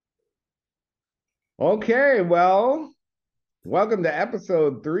Okay, well, welcome to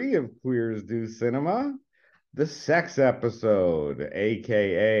episode 3 of Queers Do Cinema, the sex episode,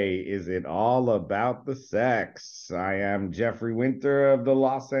 aka Is It All About the Sex? I am Jeffrey Winter of the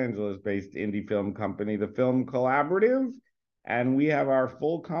Los Angeles-based indie film company, The Film Collaborative, and we have our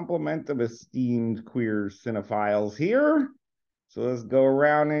full complement of esteemed queer cinephiles here. So let's go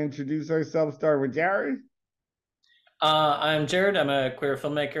around and introduce ourselves. Start with Jared. I'm Jared. I'm a queer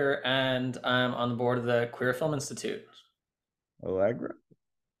filmmaker, and I'm on the board of the Queer Film Institute. Allegra.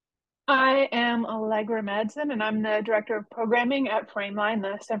 I am Allegra Madsen, and I'm the director of programming at Frameline,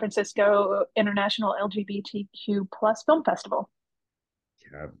 the San Francisco International LGBTQ plus film festival.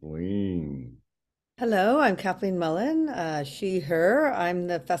 Kathleen. Hello, I'm Kathleen Mullen, she, her. I'm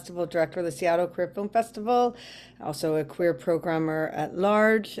the festival director of the Seattle Queer Film Festival, also a queer programmer at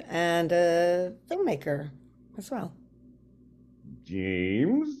large, and a filmmaker as well.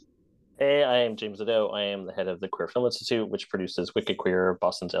 James. Hey, I am James Ado. I am the head of the Queer Film Institute, which produces Wicked Queer,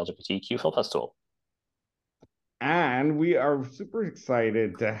 Boston's LGBTQ film festival. And we are super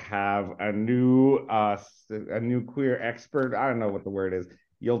excited to have a new queer expert. I don't know what the word is.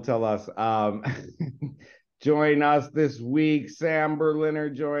 You'll tell us. Join us this week. Sam Berliner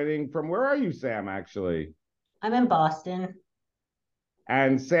joining from, where are you, Sam, actually? I'm in Boston.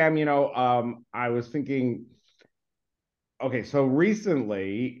 And Sam, I was thinking, okay, so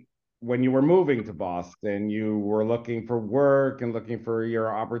recently when you were moving to Boston, you were looking for work and looking for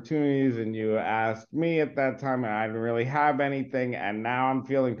your opportunities, and you asked me at that time, and I didn't really have anything. And now I'm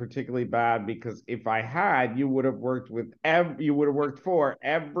feeling particularly bad because if I had, you would have worked for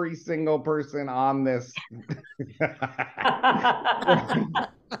every single person on this.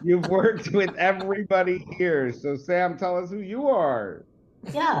 You've worked with everybody here. So Sam, tell us who you are.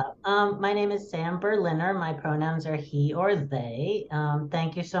 Yeah, my name is Sam Berliner. My pronouns are he or they.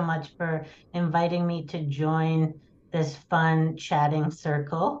 Thank you so much for inviting me to join this fun chatting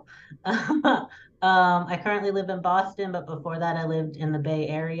circle. I currently live in Boston, but before that I lived in the Bay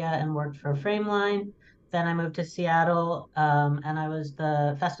Area and worked for Frameline. Then I moved to Seattle, and I was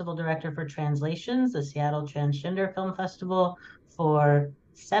the festival director for Translations, the Seattle Transgender Film Festival, for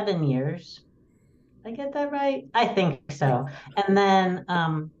 7 years. Did I get that right? I think so. And then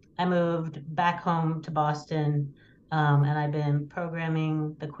I moved back home to Boston, and I've been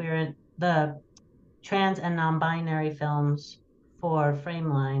programming the trans and non-binary films for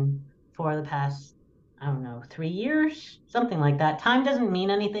Frameline for the past, I don't know, 3 years, something like that. Time doesn't mean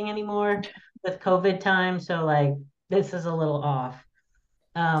anything anymore with COVID time, so like this is a little off.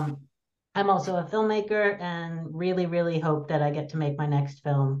 I'm also a filmmaker and really, really hope that I get to make my next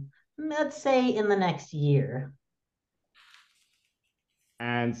film, let's say in the next year.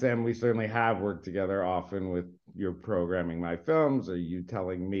 And Sam, we certainly have worked together often with your programming my films, or you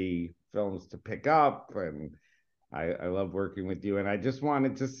telling me films to pick up. And I love working with you. And I just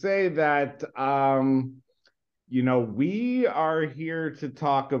wanted to say that, we are here to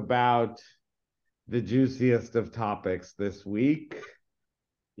talk about the juiciest of topics this week.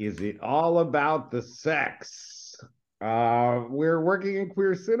 Is it all about the sex? We're working in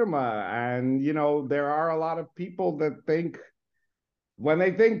queer cinema, and there are a lot of people that think when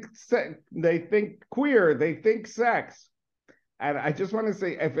they think they think queer, they think sex. And I just want to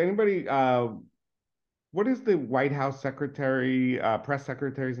say, if anybody, what is the White House secretary, press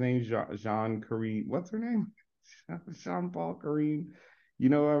secretary's name? Jean Karine. What's her name? Jean Paul Karine. You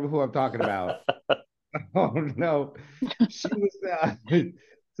know who I'm talking about. Oh no, she was.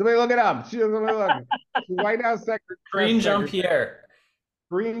 Somebody look it up. She doesn't look. White House secretary. Karine Jean-Pierre.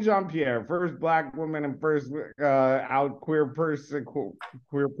 Karine Jean-Pierre, first Black woman and first out queer person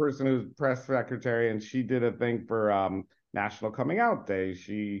who's press secretary, and she did a thing for National Coming Out Day.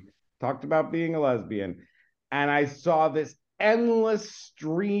 She talked about being a lesbian, and I saw this endless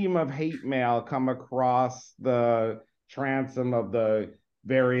stream of hate mail come across the transom of the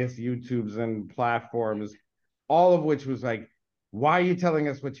various YouTubes and platforms, all of which was like, why are you telling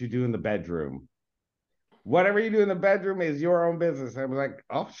us what you do in the bedroom? Whatever you do in the bedroom is your own business. I was like,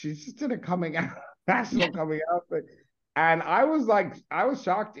 oh, she's just did a coming out, national coming out thing. And I was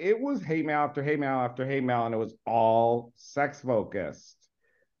shocked. It was hate mail after hate mail after hate mail, and it was all sex focused.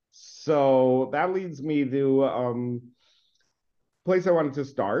 So that leads me to place I wanted to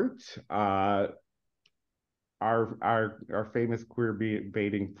start. Our famous queer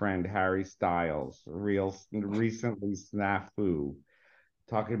baiting friend Harry Styles, recently snafu,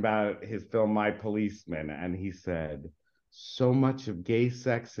 talking about his film My Policeman, and he said, so much of gay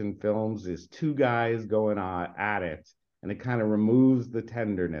sex in films is two guys going on at it, and it kind of removes the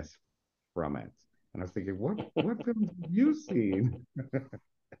tenderness from it. And I was thinking, what films have you seen?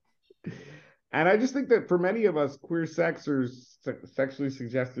 And I just think that for many of us, queer sex or sexually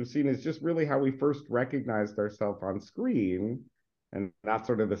suggestive scene is just really how we first recognized ourselves on screen, and not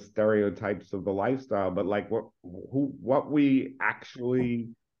sort of the stereotypes of the lifestyle, but like what we actually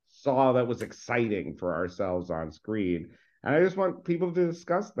saw that was exciting for ourselves on screen. And I just want people to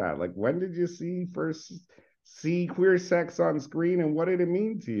discuss that. Like, when did you first see queer sex on screen, and what did it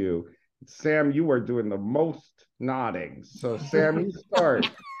mean to you? Sam, you are doing the most nodding. So Sam, you start.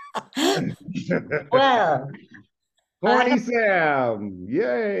 Well, Horny Sam,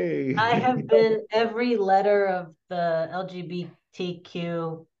 yay! I have been every letter of the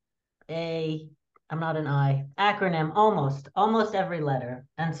LGBTQA, I'm not an I, acronym, almost every letter.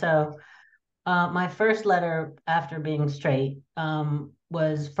 And so my first letter after being straight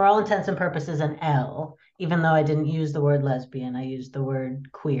was, for all intents and purposes, an L, even though I didn't use the word lesbian. I used the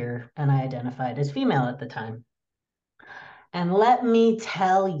word queer, and I identified as female at the time. And let me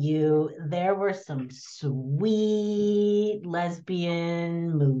tell you, there were some sweet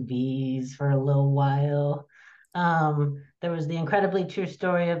lesbian movies for a little while. There was The Incredibly True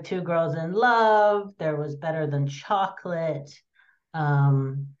Story of Two Girls in Love. There was Better Than Chocolate.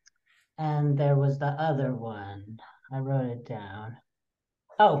 And there was the other one. I wrote it down.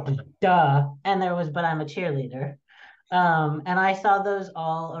 Oh, duh. And there was But I'm a Cheerleader. And I saw those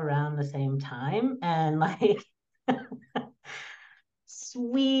all around the same time. And like,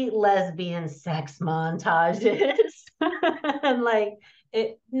 sweet lesbian sex montages and like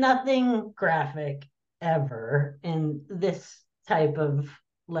nothing graphic ever in this type of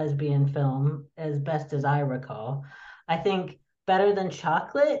lesbian film, as best as I recall. I think Better Than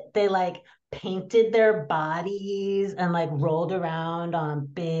Chocolate, they like painted their bodies and like rolled around on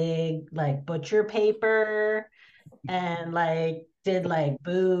big like butcher paper and like did like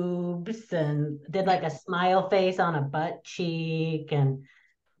boobs and did like a smile face on a butt cheek, and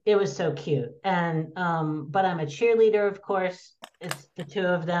it was so cute. And But I'm a Cheerleader, of course. It's the two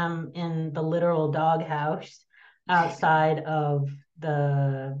of them in the literal doghouse outside of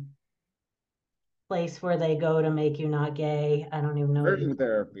the place where they go to make you not gay. I don't even know what Conversion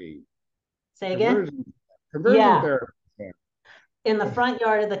therapy. say again. Conversion Yeah. therapy. In the front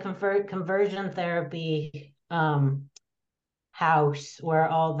yard of the conversion therapy house where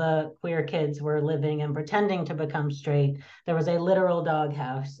all the queer kids were living and pretending to become straight, there was a literal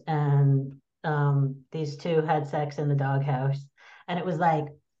doghouse, and these two had sex in the doghouse, and it was like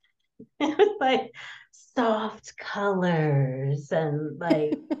soft colors, and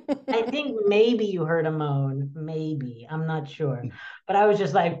like I think maybe you heard a moan, maybe, I'm not sure, but I was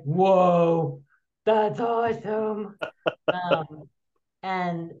just like, whoa, that's awesome.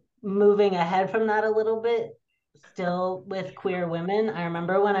 And moving ahead from that a little bit, still with queer women, I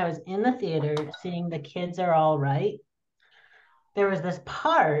remember when I was in the theater seeing The Kids Are All Right, there was this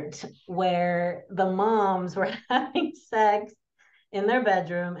part where the moms were having sex in their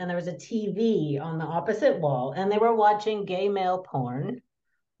bedroom, and there was a TV on the opposite wall, and they were watching gay male porn,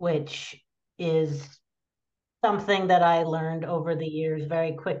 which is something that I learned over the years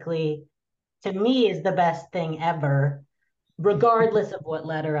very quickly, to me, is the best thing ever, regardless of what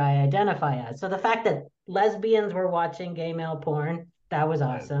letter I identify as. So the fact that lesbians were watching gay male porn, that was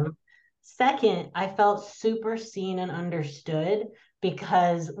awesome. Second, I felt super seen and understood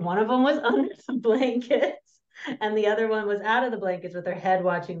because one of them was under the blankets and the other one was out of the blankets with her head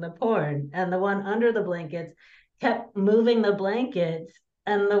watching the porn. And the one under the blankets kept moving the blankets,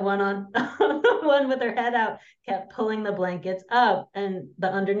 and the one on the one with her head out kept pulling the blankets up, and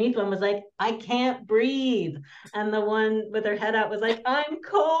the underneath one was like, I can't breathe, and the one with her head out was like, I'm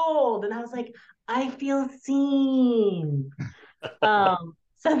cold, and I was like, I feel seen.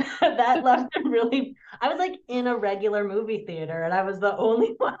 So that left him really, I was like in a regular movie theater and I was the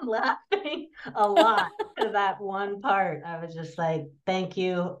only one laughing a lot to that one part. I was just like, thank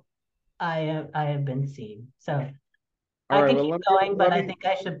you, I have been seen. So I could keep going, but I think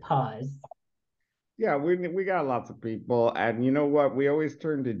I should pause. Yeah, we got lots of people, and you know what? We always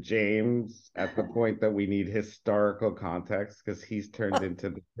turn to James at the point that we need historical context because he's turned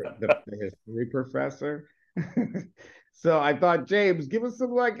into the history professor. So I thought, James, give us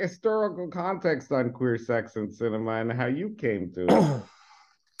some like historical context on queer sex and cinema and how you came to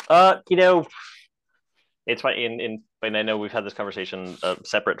it. It's funny, and I know we've had this conversation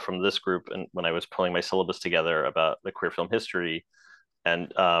separate from this group, and when I was pulling my syllabus together about the queer film history,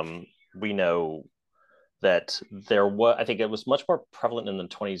 and we know that there was, I think it was much more prevalent in the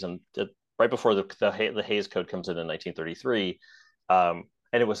 20s, and right before the Hays Code comes in 1933,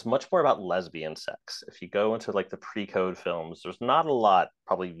 and it was much more about lesbian sex. If you go into like the pre-code films, there's not a lot,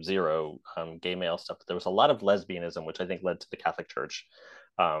 probably zero gay male stuff, but there was a lot of lesbianism, which I think led to the Catholic Church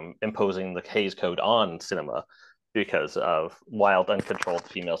imposing the Hays Code on cinema because of wild, uncontrolled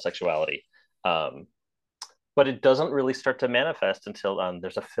female sexuality. But it doesn't really start to manifest until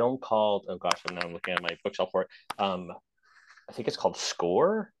there's a film called, oh gosh, I'm looking at my bookshelf for it. I think it's called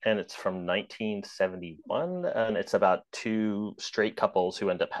Score, and it's from 1971, and it's about two straight couples who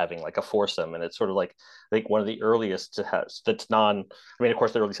end up having like a foursome, and it's sort of like I think one of the earliest to have that's non. I mean, of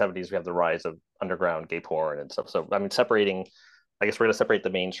course, the early 70s we have the rise of underground gay porn and stuff. So I mean, separating. I guess we're going to separate the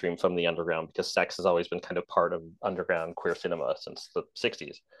mainstream from the underground because sex has always been kind of part of underground queer cinema since the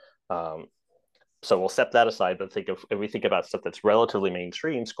 60s. So we'll set that aside, but if we think about stuff that's relatively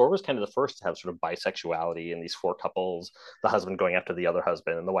mainstream, Score was kind of the first to have sort of bisexuality in these four couples, the husband going after the other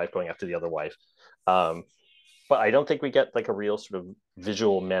husband and the wife going after the other wife. But I don't think we get like a real sort of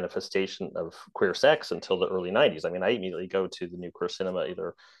visual manifestation of queer sex until the early 90s. I mean, I immediately go to the new queer cinema,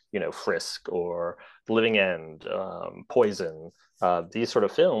 either, Frisk or The Living End, Poison, these sort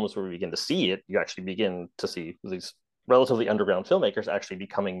of films where we begin to see it, you actually begin to see these relatively underground filmmakers actually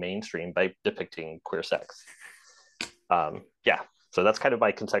becoming mainstream by depicting queer sex. Yeah, so that's kind of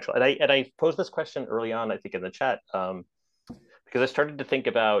my conceptual. And I posed this question early on, I think, in the chat, because I started to think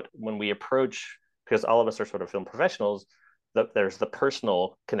about when we approach, because all of us are sort of film professionals, that there's the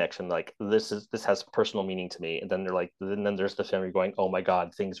personal connection, like this has personal meaning to me, and then then there's the film you're going, oh my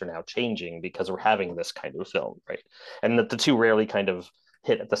God, things are now changing because we're having this kind of film, right? And that the two rarely kind of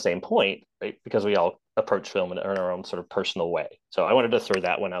hit at the same point, right? Because we all approach film in our own sort of personal way. So I wanted to throw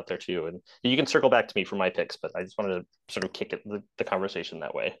that one out there too. And you can circle back to me for my picks, but I just wanted to sort of kick the conversation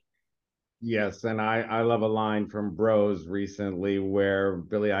that way. Yes, and I love a line from Bros recently where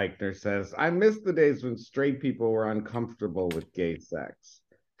Billy Eichner says, I miss the days when straight people were uncomfortable with gay sex.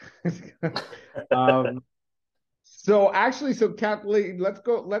 So Kathleen, let's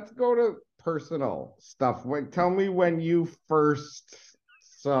go to personal stuff. Tell me when you first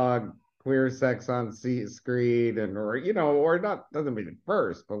saw queer sex on screen, or not, doesn't mean it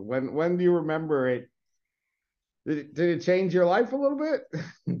first, but when do you remember it? Did it change your life a little bit?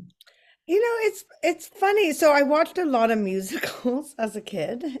 It's funny. So I watched a lot of musicals as a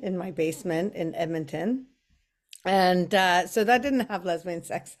kid in my basement in Edmonton. And so that didn't have lesbian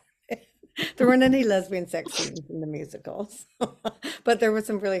sex. There weren't any lesbian sex scenes in the musicals, but there were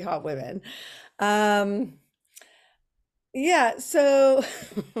some really hot women. Yeah, so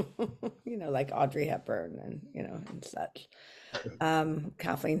like Audrey Hepburn and such.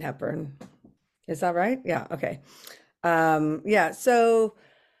 Kathleen Hepburn. Is that right? Yeah, okay. Yeah, so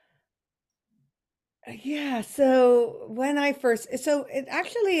when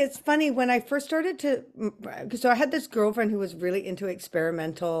it's funny when I first started so I had this girlfriend who was really into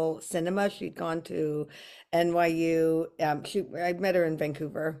experimental cinema. She'd gone to NYU. I met her in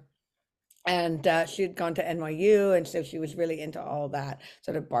Vancouver, and she had gone to NYU, and so she was really into all that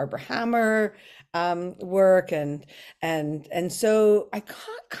sort of Barbara Hammer work, and so I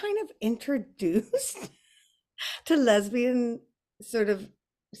got kind of introduced to lesbian sort of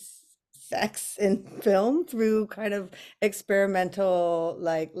sex in film through kind of experimental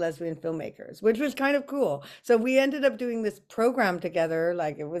like lesbian filmmakers, which was kind of cool. So we ended up doing this program together.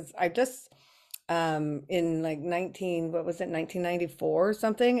 Like I just in like 1994 or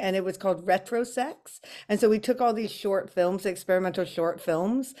something, and it was called Retro Sex. And so we took all these short films, experimental short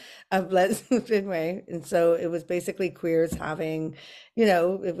films of lesbian way, and so it was basically queers having,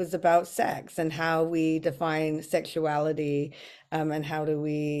 it was about sex and how we define sexuality, and how do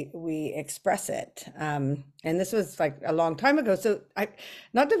we express it. And this was like a long time ago. So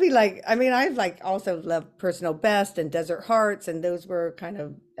not to be like, I mean, I've like also loved Personal Best and Desert Hearts, and those were kind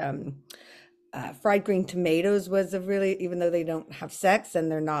of Fried Green Tomatoes was even though they don't have sex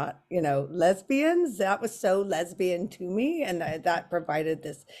and they're not, lesbians, that was so lesbian to me. And that provided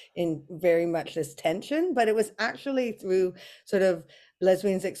this in very much this tension, but it was actually through sort of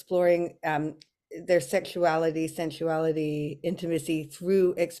lesbians exploring their sexuality, sensuality, intimacy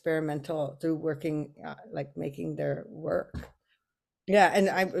through working, like making their work. Yeah, and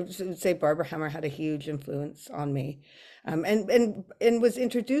I would say Barbara Hammer had a huge influence on me, and was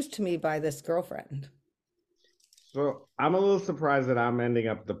introduced to me by this girlfriend. So I'm a little surprised that I'm ending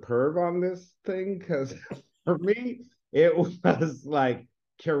up the perv on this thing, because for me it was like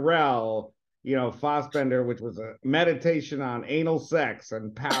Carell, Fassbender, which was a meditation on anal sex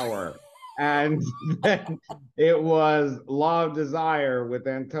and power. And then it was Law of Desire with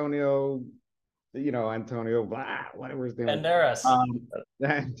Antonio whatever his name Banderas.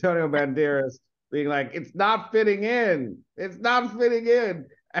 Antonio Banderas being like, it's not fitting in.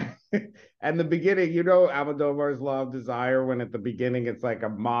 And the beginning, you know, Almodovar's Law of Desire, when at the beginning it's like a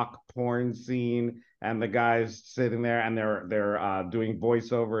mock porn scene, and the guy's sitting there and they're doing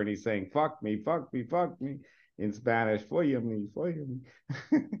voiceover, and he's saying "fuck me, fuck me, fuck me" in Spanish, "folla me, folla me."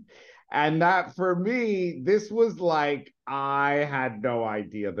 And that, for me, this was like, I had no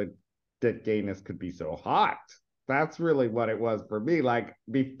idea that gayness could be so hot. That's really what it was for me. Like,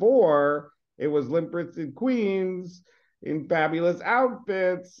 before, it was limp wristed queens in fabulous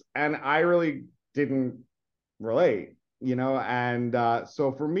outfits, and I really didn't relate, you know. And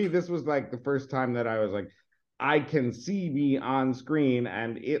so for me, this was like the first time that I was like, I can see me on screen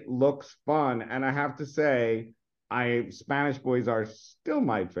and it looks fun. And I have to say, Spanish Boys are still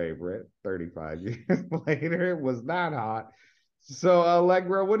my favorite 35 years later. It was that hot. So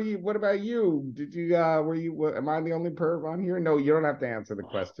Allegra, what about you? Did you am I the only perv on here? No, you don't have to answer the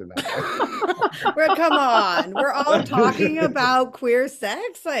question. Well, come on. We're all talking about queer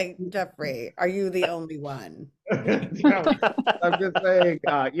sex. Like, Jeffrey, are you the only one? You know, I'm just saying,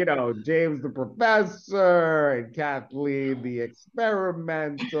 you know, James the Professor and Kathleen the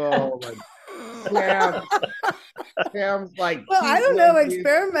Experimental and Sam's like, well, I don't know.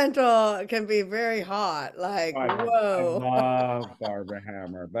 Experimental can be very hot. Like, whoa. I love Barbara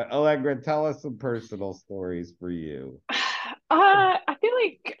Hammer. But Allegra, tell us some personal stories for you. I feel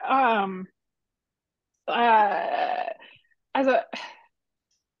like as a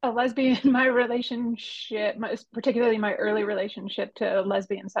lesbian, my relationship, particularly my early relationship to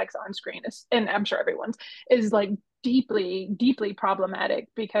lesbian sex on screen is, and I'm sure everyone's, is like deeply, deeply problematic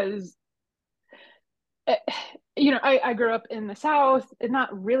because you know, I grew up in the South. It's not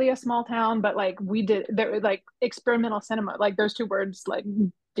really a small town, but like there was like experimental cinema, like those two words like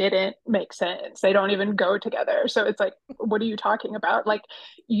didn't make sense. They don't even go together. So it's like, what are you talking about? Like,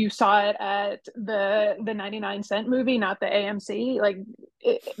 you saw it at the 99-cent movie, not the AMC. Like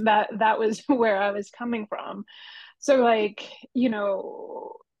that was where I was coming from. So like, you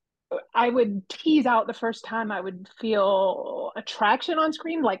know, I would tease out the first time I would feel attraction on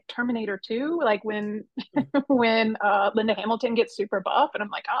screen, like Terminator 2, like when when Linda Hamilton gets super buff, and I'm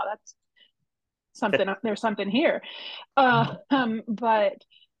like, oh, that's something. There's something here. But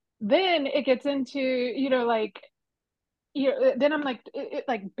then it gets into, you know, like, you know, then I'm like,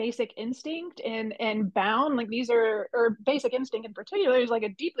 like Basic Instinct and Bound, like these are, or Basic Instinct in particular, is like a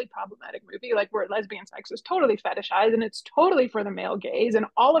deeply problematic movie, like where lesbian sex is totally fetishized and it's totally for the male gaze and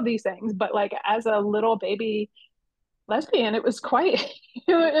all of these things. But like as a little baby lesbian, it was quite, it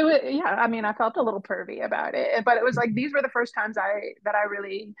was, yeah. I mean, I felt a little pervy about it, but it was like these were the first times that I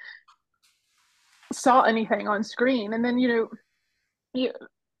really saw anything on screen. And then, you know, you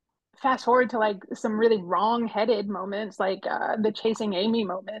fast forward to like some really wrong-headed moments, like the Chasing Amy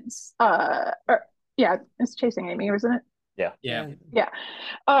moments. Yeah, it's Chasing Amy, isn't it? Yeah.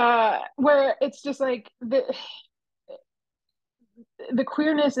 Where it's just like the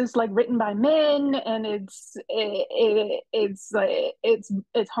queerness is like written by men, and it's like it's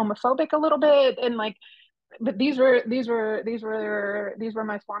homophobic a little bit, and like, but these were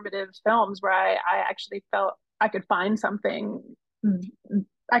my formative films where I actually felt I could find something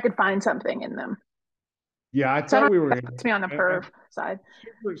in them. Yeah, I thought we were going to be on the perv side.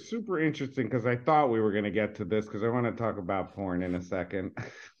 Super interesting, because I thought we were going to get to this, because I want to talk about porn in a second.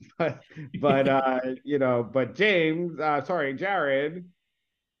 but you know, but James, Jared,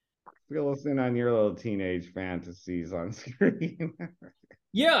 fill us in on your little teenage fantasies on screen.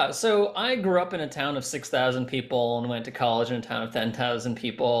 Yeah, so I grew up in a town of 6,000 people and went to college in a town of 10,000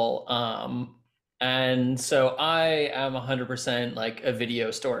 people. And so I am 100% like a video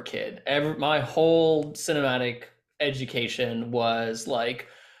store kid. My whole cinematic education was like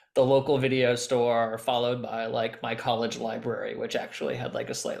the local video store, followed by like my college library, which actually had like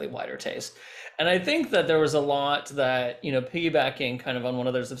a slightly wider taste. And I think that there was a lot that, you know, piggybacking kind of on what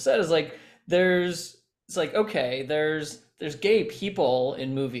others have said, is like it's like, okay, there's gay people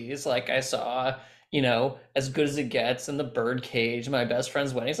in movies. Like I saw, you know, As Good as It Gets and The Birdcage, My Best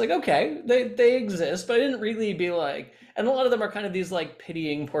Friend's Wedding. It's like, okay, they exist, but I didn't really be like, and a lot of them are kind of these like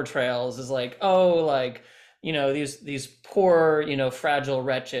pitying portrayals, is like, oh, like, you know, these poor, you know, fragile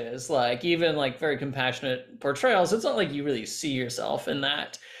wretches, like even like very compassionate portrayals. It's not like you really see yourself in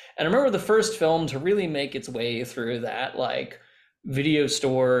that. And I remember the first film to really make its way through that like video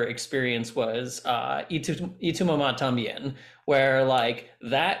store experience was Y Tu Mamá También, where like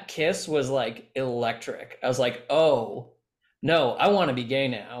that kiss was like electric. I was like, oh no, I want to be gay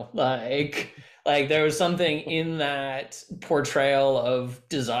now. Like there was something in that portrayal of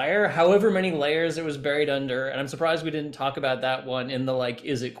desire, however many layers it was buried under. And I'm surprised we didn't talk about that one in the like,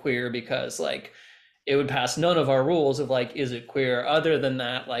 is it queer? Because like it would pass none of our rules of like, is it queer? Other than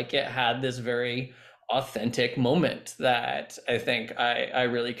that, like it had this very authentic moment that I think I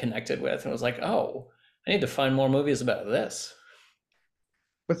really connected with and was like, oh, I need to find more movies about this.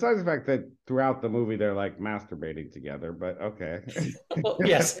 Besides the fact that throughout the movie they're like masturbating together, but okay. Well,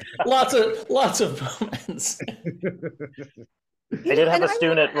 yes, lots of moments. They did have and a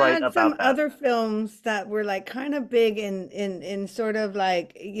student write add about some that. other films that were like kind of big in sort of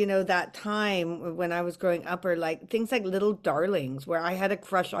like, you know, that time when I was growing up, or like things like Little Darlings, where I had a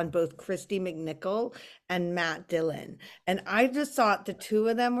crush on both Christy McNichol and Matt Dillon. And I just thought the two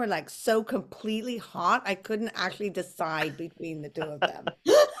of them were like so completely hot. I couldn't actually decide between the two of them.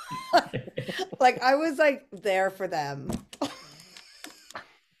 Like I was like there for them.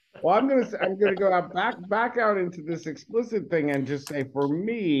 Well, I'm gonna go out back out into this explicit thing and just say, for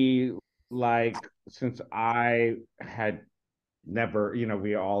me, like, since I had never, you know,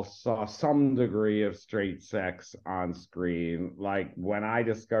 we all saw some degree of straight sex on screen. Like when I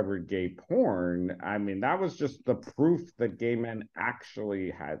discovered gay porn, I mean, that was just the proof that gay men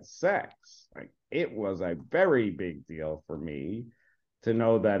actually had sex. Like it was a very big deal for me to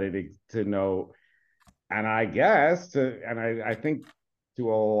know that to know, and I guess I think to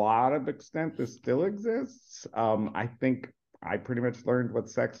a lot of extent this still exists. I think I pretty much learned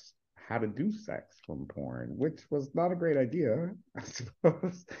how to do sex from porn, which was not a great idea, I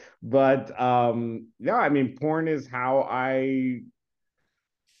suppose. But yeah, I mean, porn is the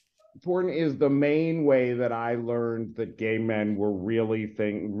main way that I learned that gay men were really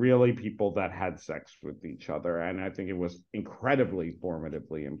people that had sex with each other. And I think it was incredibly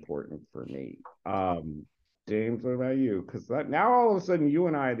formatively important for me. James, what about you? Because now all of a sudden you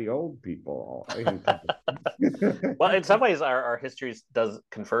and I are the old people. Well, in some ways, our histories does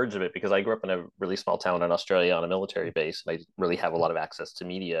converge a bit, because I grew up in a really small town in Australia on a military base, and I didn't really have a lot of access to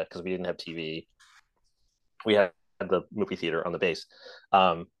media because we didn't have TV. We had the movie theater on the base.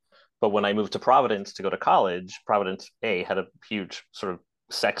 But when I moved to Providence to go to college, Providence had a huge sort of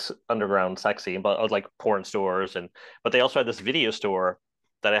underground sex scene, but like porn stores, but they also had this video store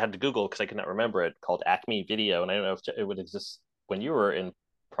that I had to Google because I could not remember it, called Acme Video, and I don't know if it would exist when you were in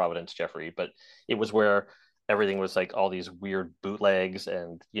Providence, Jeffrey, but it was where everything was like all these weird bootlegs,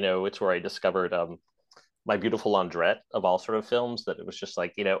 and it's where I discovered My Beautiful Laundrette, of all sort of films, that it was just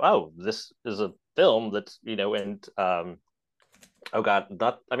like, oh, this is a film that's, and oh God,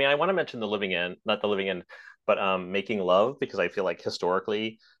 I want to mention The Living End, not The Living End, but Making Love, because I feel like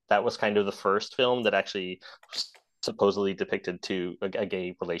historically that was kind of the first film that actually supposedly depicted a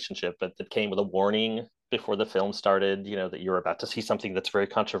gay relationship, but that came with a warning before the film started, that you're about to see something that's very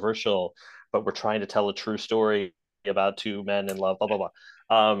controversial, but we're trying to tell a true story about two men in love, blah, blah, blah.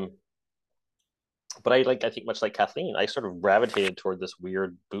 But I think much like Kathleen, I sort of gravitated toward this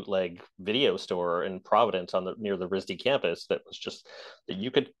weird bootleg video store in Providence near the RISD campus, that was just that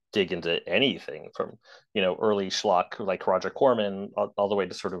you could dig into anything from, early schlock like Roger Corman all the way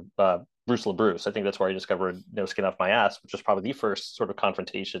to sort of Bruce LaBruce. I think that's where I discovered No Skin Off My Ass, which was probably the first sort of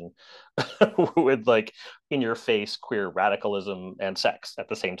confrontation with like in your face queer radicalism and sex at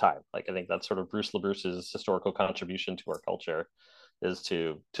the same time. Like I think that's sort of Bruce LaBruce's historical contribution to our culture, is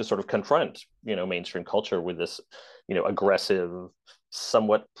to sort of confront mainstream culture with this aggressive,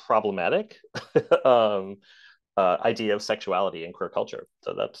 somewhat problematic idea of sexuality in queer culture.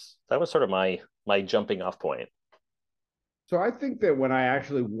 So that was sort of my jumping off point. So I think that when I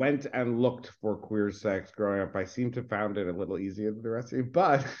actually went and looked for queer sex growing up, I seem to found it a little easier than the rest of you.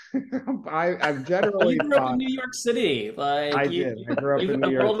 But I've generally you grew up in New York City, like I did. I grew up in New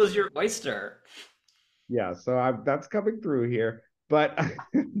York. The world was your oyster. Yeah, so that's coming through here. But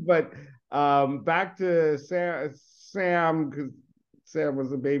back to Sam, because Sam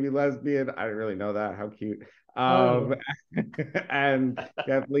was a baby lesbian. I didn't really know that. How cute. And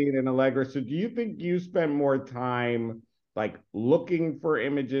Kathleen and Allegra. So do you think you spent more time like looking for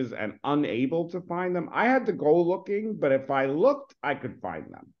images and unable to find them? I had to go looking, but if I looked, I could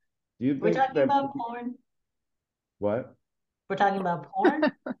find them. Do you think we're talking about porn? What? We're talking about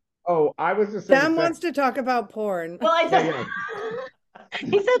porn? Oh, I was just saying. Sam wants to talk about porn. Well, I said,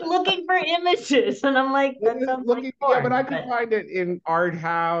 he said looking for images, and I'm like, that sounds like porn. Yeah, but I could find it in art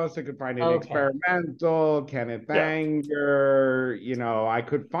house. I could find it in experimental, Kenneth Anger. I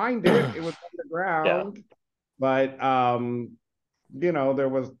could find it. It was underground. Yeah. But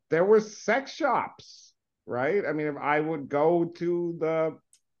there were sex shops, right? I mean, if I would go to the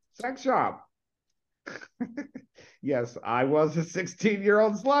sex shop. Yes, I was a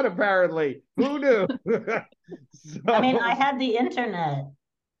 16-year-old slut, apparently. Who knew? So, I mean, I had the internet.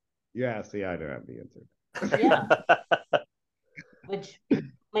 Yeah, see, I don't have the internet. Yeah. Which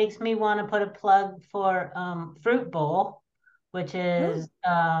makes me want to put a plug for Fruit Bowl, which is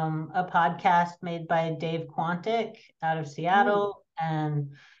a podcast made by Dave Quantick out of Seattle,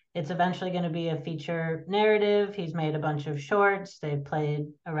 and it's eventually going to be a feature narrative. He's made a bunch of shorts. They've played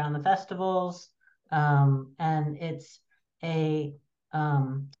around the festivals, and it's a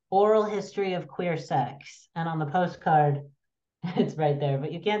oral history of queer sex. And on the postcard, it's right there,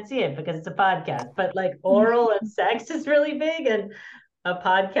 but you can't see it because it's a podcast. But like oral and sex is really big, and a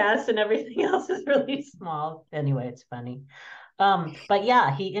podcast and everything else is really small. Anyway, it's funny. But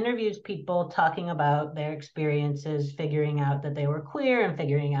yeah, he interviews people talking about their experiences, figuring out that they were queer and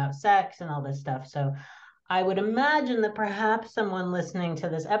figuring out sex and all this stuff. So I would imagine that perhaps someone listening to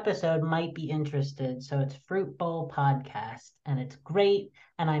this episode might be interested. So it's Fruit Bowl Podcast, and it's great.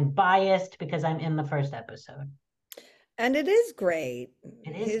 And I'm biased because I'm in the first episode. And it is great.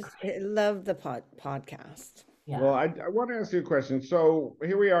 It is great. I love the podcast. Yeah. Well, I want to ask you a question. So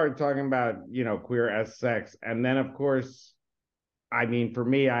here we are talking about, queer as sex. And then, of course, I mean, for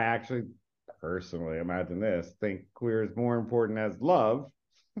me, I actually personally, imagine this, think queer is more important as love.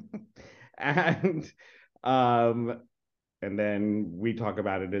 and then we talk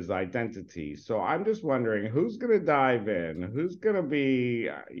about it as identity. So I'm just wondering, who's going to dive in? Who's going to be,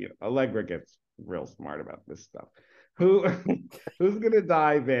 Allegra gets real smart about this stuff. Who's going to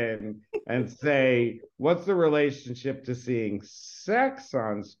dive in and say, what's the relationship to seeing sex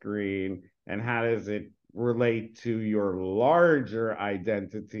on screen, and how does it relate to your larger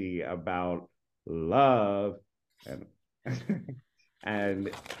identity about love and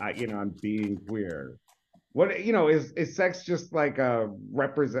and I'm being queer? What is sex just like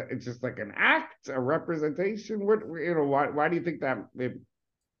it's just like an act, a representation? What why do you think that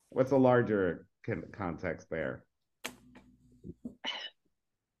what's the larger context there?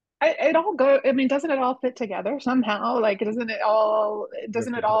 Doesn't it all fit together somehow? Like, doesn't it all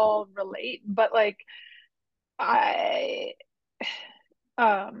relate? But like, I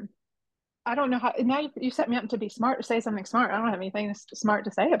don't know how, now you set me up to be smart, to say something smart. I don't have anything smart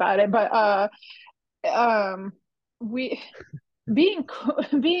to say about it, but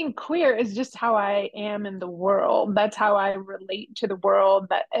being queer is just how I am in the world. That's how I relate to the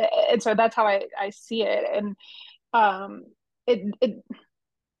world, and so that's how I see it. And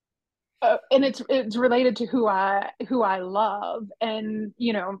and it's related to who I love. And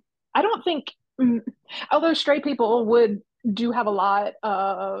I don't think, although straight people do have a lot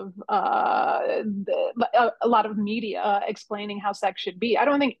of media explaining how sex should be, I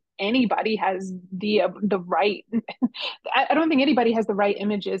don't think anybody has the right I don't think anybody has the right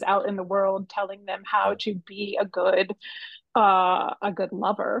images out in the world telling them how to be a good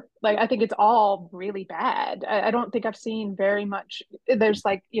lover. Like, I think it's all really bad. I don't think I've seen very much. There's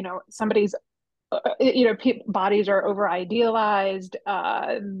like, somebody's bodies are over idealized.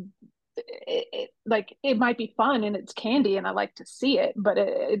 It might be fun and it's candy and I like to see it, but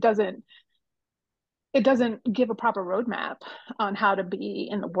it doesn't give a proper roadmap on how to be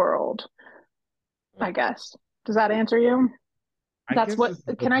in the world, I guess. Does that answer you? That's what,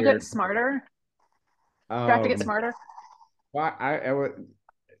 can I get smarter? Do I have to get smarter? Well, I would,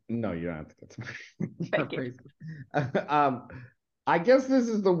 no, you don't have to get smarter. Thank you. I guess this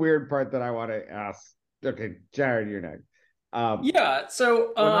is the weird part that I want to ask. Okay, Jared, you're next. Yeah.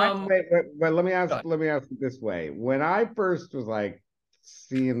 So, but let me ask it this way. When I first was like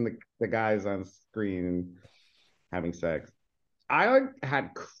seeing the guys on screen having sex, I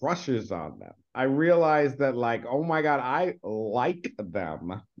had crushes on them. I realized that, like, oh my God, I like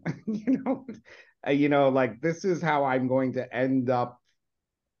them. Like, this is how I'm going to end up,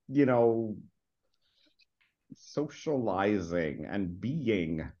 socializing and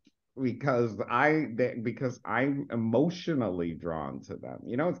being, because I'm emotionally drawn to them.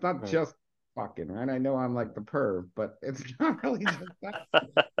 It's not just fucking, right? I know I'm like the perv, but it's not really just that.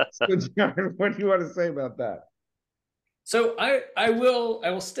 So, Jared, what do you want to say about that? So I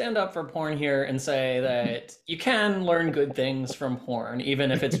will stand up for porn here and say that you can learn good things from porn,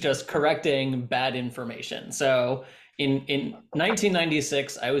 even if it's just correcting bad information. So in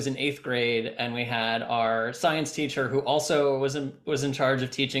 1996, I was in 8th grade, and we had our science teacher who also was in charge of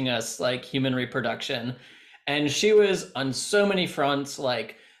teaching us like human reproduction, and she was on so many fronts,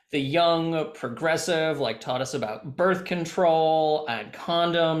 like the young progressive, like taught us about birth control and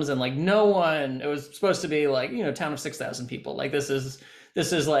condoms, and like it was supposed to be like, town of 6,000 people. Like this is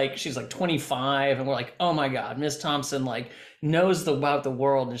like, she's like 25, and we're like, oh my God, Miss Thompson like knows about the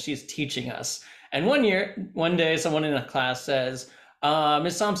world, and she's teaching us. And one day someone in a class says,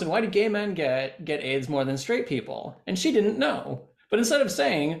 Miss Thompson, why do gay men get AIDS more than straight people? And she didn't know. But instead of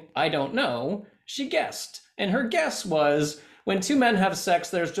saying, I don't know, she guessed. And her guess was, when two men have sex,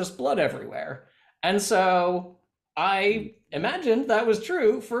 there's just blood everywhere. And so I imagined that was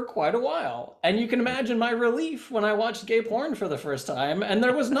true for quite a while. And you can imagine my relief when I watched gay porn for the first time, and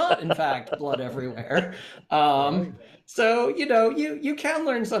there was not, in fact, blood everywhere. So, you can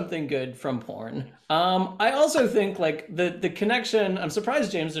learn something good from porn. I also think like the connection, I'm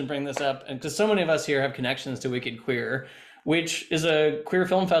surprised James didn't bring this up, and because so many of us here have connections to Wicked Queer, which is a queer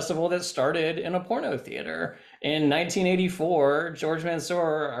film festival that started in a porno theater. In 1984, George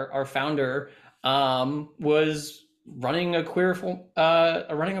Mansour, our founder, was running a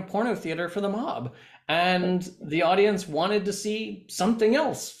running a porno theater for the mob, and the audience wanted to see something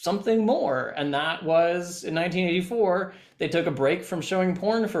else, something more, and that was in 1984. They took a break from showing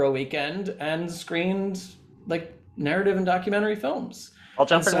porn for a weekend and screened like narrative and documentary films. I'll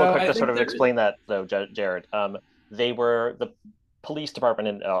jump in So real quick I to think sort of there- explain that, though, Jared. They were the police department,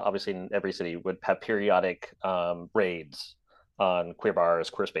 in obviously in every city, would have periodic raids on queer bars,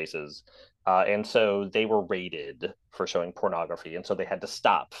 queer spaces, and so they were raided for showing pornography, and so they had to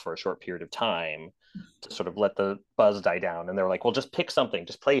stop for a short period of time to sort of let the buzz die down. And they were like, "Well, just pick something,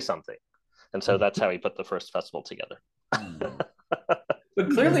 just play something," and so that's how he put the first festival together. But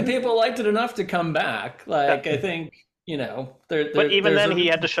clearly, people liked it enough to come back. Like I think But even there's then, a he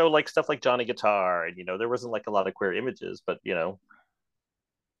had to show like stuff like Johnny Guitar, and there wasn't like a lot of queer images. But oh,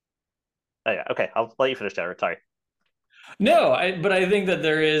 yeah, okay, I'll let you finish, Jared. Sorry. No, but I think that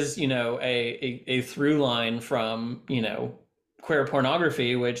there is, a through line from, queer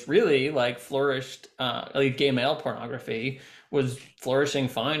pornography, which really like flourished, like gay male pornography was flourishing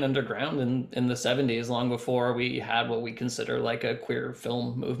fine underground in the 70s, long before we had what we consider like a queer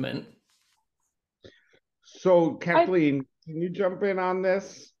film movement. So Kathleen, can you jump in on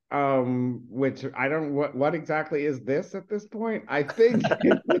this? Which I don't what exactly is this at this point? I think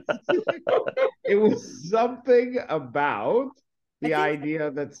it was something about the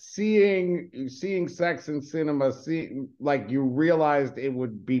idea that seeing sex in cinema, like you realized it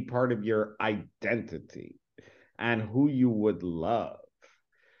would be part of your identity and who you would love.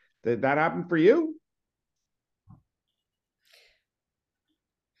 Did that happen for you?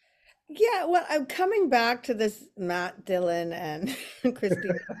 Yeah, well, I'm coming back to this Matt Dillon and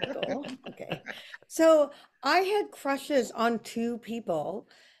Christine Michael. Okay. So I had crushes on two people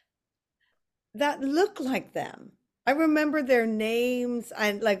that looked like them. I remember their names,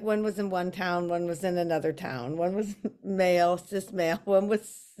 and like one was in one town, one was in another town, one was male, cis male, one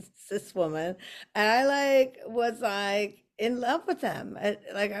was cis woman, and I was in love with them.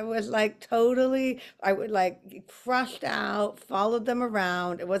 I was like totally, I would like crushed out, followed them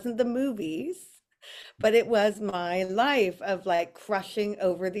around. It wasn't the movies, but it was my life of like crushing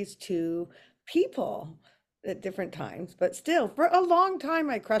over these two people at different times. But still, for a long time,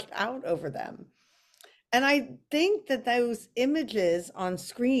 I crushed out over them. And I think that those images on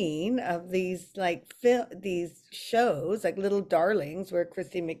screen of these these shows, like Little Darlings, where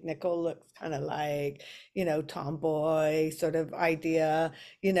Christy McNichol looks kind of like, tomboy sort of idea,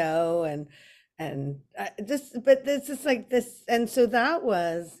 but this is like this, and so that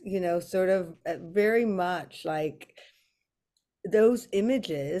was, sort of very much like those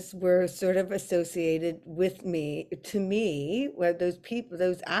images were sort of associated with me, to me, where those people,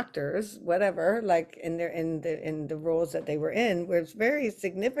 those actors, whatever, like in the roles that they were in, was very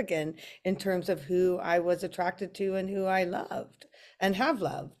significant in terms of who I was attracted to and who I loved and have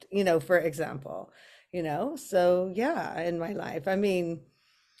loved, for example, so yeah, in my life, I mean,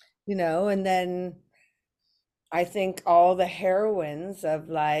 and then I think all the heroines of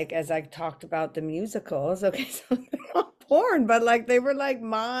like, as I talked about the musicals, okay, so they're not porn, but like they were like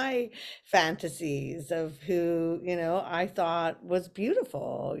my fantasies of who, I thought was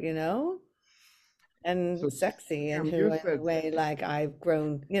beautiful, and So, sexy, and Sam, who you in a said way like I've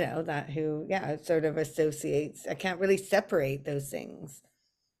grown, that who, yeah, it sort of associates. I can't really separate those things.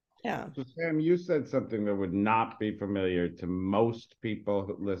 Yeah. So Sam, you said something that would not be familiar to most people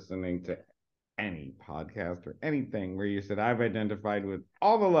listening to any podcast or anything, where you said, I've identified with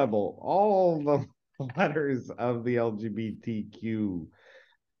all the letters of the LGBTQ,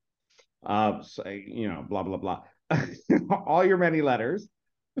 blah, blah, blah, all your many letters.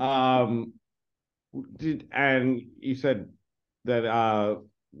 And you said that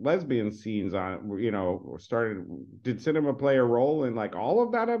lesbian scenes started. Did cinema play a role in like all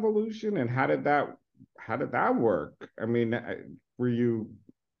of that evolution, and how did that work? I mean, were you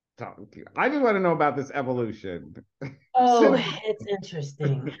I just want to know about this evolution. Oh, it's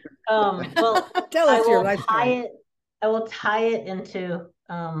interesting. Well, Tell us your life story. I will tie it into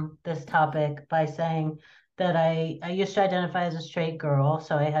this topic by saying that I used to identify as a straight girl,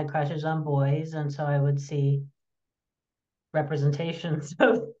 so I had crushes on boys, and so I would see representations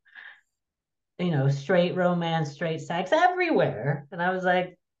of, straight romance, straight sex everywhere. And I was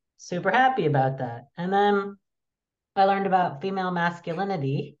like super happy about that. And then I learned about female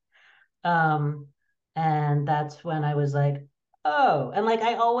masculinity. And that's when I was like, oh, and like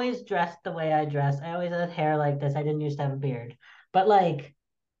I always dressed the way I dress. I always had hair like this. I didn't used to have a beard. But like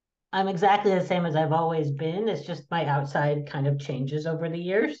I'm exactly the same as I've always been. It's just my outside kind of changes over the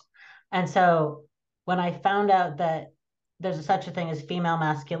years. And so when I found out that there's such a thing as female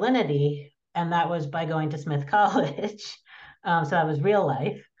masculinity, and that was by going to Smith College, so that was real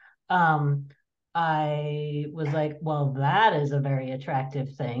life. I was like, well, that is a very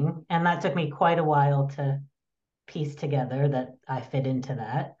attractive thing. And that took me quite a while to piece together that I fit into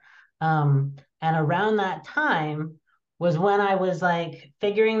that. And around that time was when I was like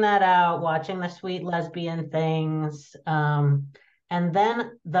figuring that out, watching the Sweet Lesbian things. And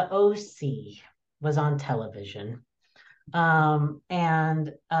then the OC was on television.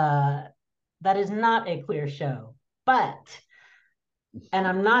 And that is not a queer show, and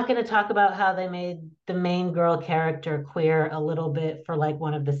I'm not going to talk about how they made the main girl character queer a little bit for like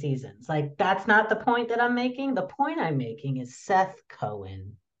one of the seasons. Like, that's not the point that I'm making. The point I'm making is Seth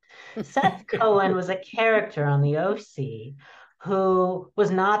Cohen. Seth Cohen was a character on the OC who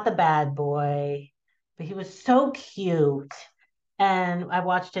was not the bad boy, but he was so cute. And I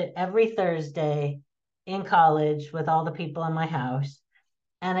watched it every Thursday in college with all the people in my house.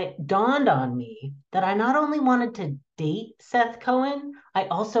 And it dawned on me that I not only wanted to date Seth Cohen, I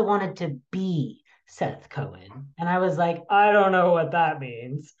also wanted to be Seth Cohen. And I was like, I don't know what that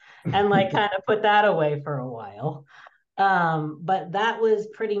means. And like kind of put that away for a while. But that was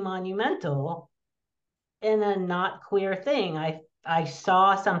pretty monumental in a not queer thing. I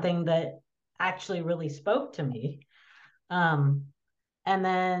saw something that actually really spoke to me. And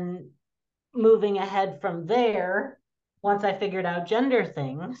then moving ahead from there, once I figured out gender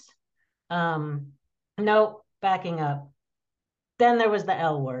things, no, backing up. Then there was the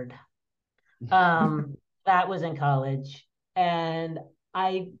L word. That was in college. And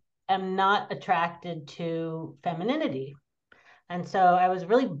I am not attracted to femininity. And so I was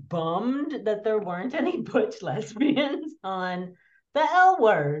really bummed that there weren't any butch lesbians on the L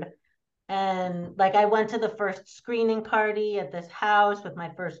word. And like I went to the first screening party at this house with my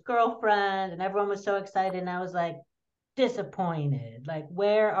first girlfriend, and everyone was so excited. And I was like, disappointed. Like,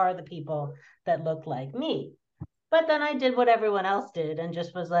 where are the people that look like me? But then I did what everyone else did and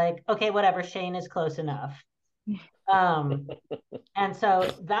just was like, okay, whatever, Shane is close enough. And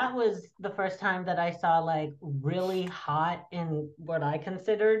so that was the first time that I saw like really hot, in what I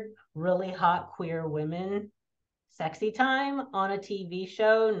considered really hot queer women sexy time on a TV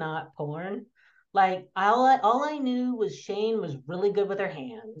show, not porn. Like all I knew was Shane was really good with her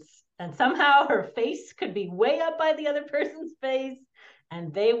hands. And somehow her face could be way up by the other person's face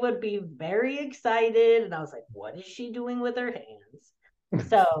and they would be very excited. And I was like, what is she doing with her hands?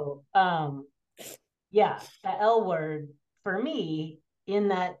 So yeah, the L word for me in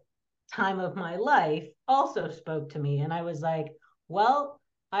that time of my life also spoke to me. And I was like, well,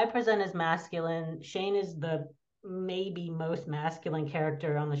 I present as masculine. Shane is the maybe most masculine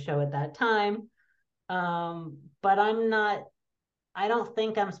character on the show at that time. But I don't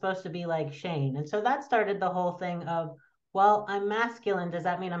think I'm supposed to be like Shane. And so that started the whole thing of, well, I'm masculine. Does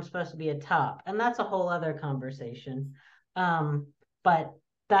that mean I'm supposed to be a top? And that's a whole other conversation. But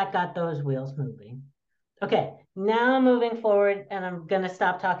that got those wheels moving. Okay, now moving forward, and I'm going to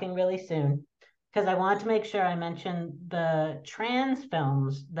stop talking really soon because I want to make sure I mention the trans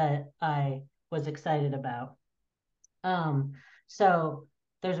films that I was excited about. So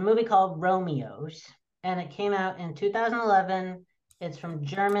there's a movie called Romeos, and it came out in 2011. It's from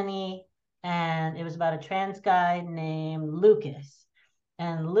Germany, and it was about a trans guy named Lucas.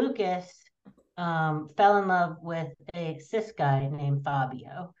 And Lucas fell in love with a cis guy named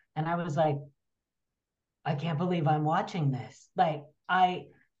Fabio. And I was like, I can't believe I'm watching this. Like,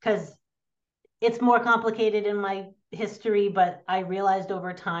 because it's more complicated in my history, but I realized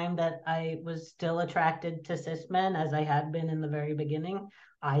over time that I was still attracted to cis men as I had been in the very beginning.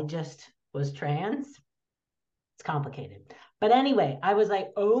 I just was trans. It's complicated. But anyway, I was like,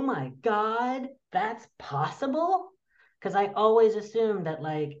 oh my God, that's possible? Because I always assumed that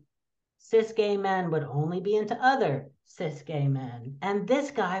like cis gay men would only be into other cis gay men. And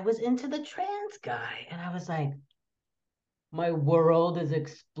this guy was into the trans guy. And I was like, my world is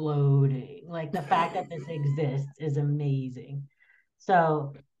exploding. Like the fact that this exists is amazing.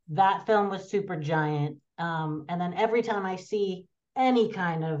 So that film was super giant. And then every time I see any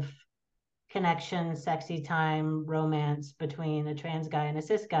kind of connection, sexy time, romance between a trans guy and a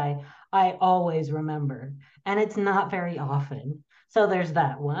cis guy, I always remember. And it's not very often. So there's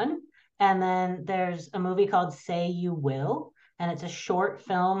that one. And then there's a movie called Say You Will, and it's a short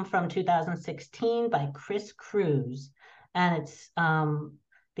film from 2016 by Chris Cruz. And it's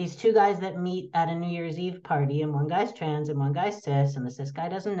these two guys that meet at a New Year's Eve party, and one guy's trans and one guy's cis, and the cis guy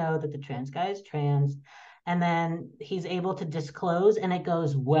doesn't know that the trans guy is trans. And then he's able to disclose, and it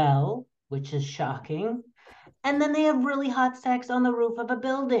goes well, which is shocking. And then they have really hot sex on the roof of a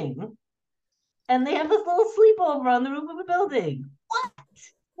building. And they have this little sleepover on the roof of a building. What?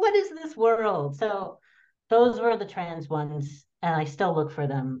 What is this world? So those were the trans ones, and I still look for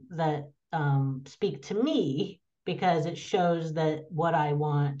them that speak to me, because it shows that what I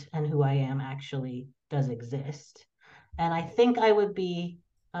want and who I am actually does exist. And I think it would be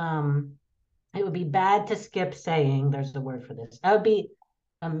bad to skip saying, there's the word for this. I would be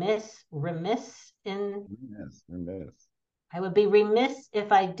remiss I would be remiss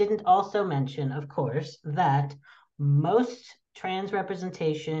if I didn't also mention, of course, that most trans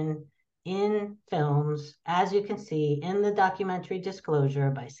representation in films, as you can see in the documentary Disclosure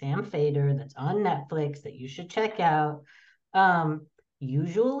by Sam Feder that's on Netflix that you should check out,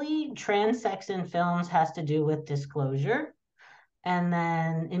 usually trans sex in films has to do with disclosure, and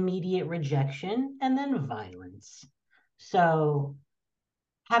then immediate rejection, and then violence. So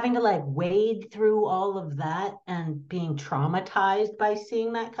having to like wade through all of that and being traumatized by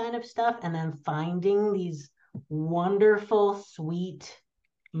seeing that kind of stuff, and then finding these wonderful, sweet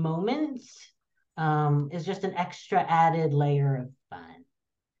moments is just an extra added layer of fun.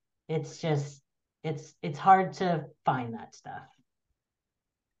 It's just, it's hard to find that stuff.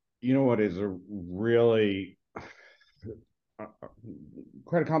 You know what is a really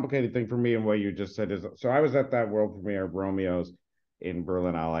quite a complicated thing for me, and what you just said is, so I was at that world premiere of Romeo's in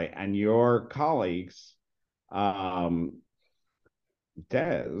Berlinale, and your colleagues, Des,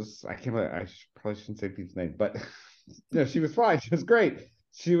 I can't, I probably shouldn't say people's name, but no, she was fine. She was great.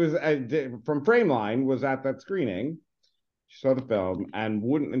 She was from Frameline, was at that screening. She saw the film and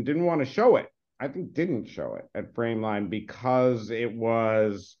didn't want to show it. I think didn't show it at Frameline because it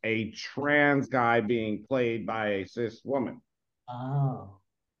was a trans guy being played by a cis woman. Oh.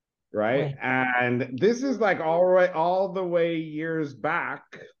 Right. Wait. And this is like all the way years back,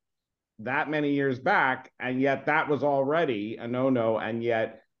 that many years back, and yet that was already a no-no, and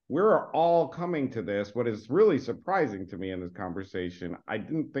yet we're all coming to this. What is really surprising to me in this conversation, I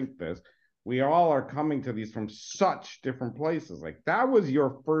didn't think this, we all are coming to these from such different places. Like, that was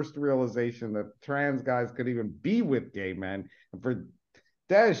your first realization that trans guys could even be with gay men. And for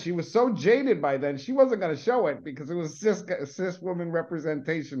Des, she was so jaded by then, she wasn't going to show it because it was cis woman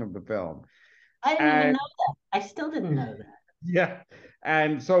representation of the film. I didn't even know that. I still didn't know that. Yeah.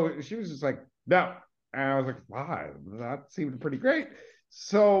 And so she was just like, no. And I was like, wow, that seemed pretty great.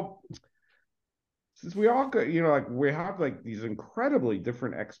 So since we all got, like we have like these incredibly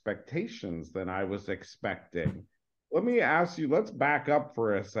different expectations than I was expecting, let me ask you, let's back up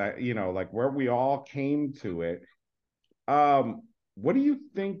for a sec, like where we all came to it. What do you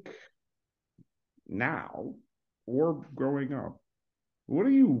think now, or growing up, what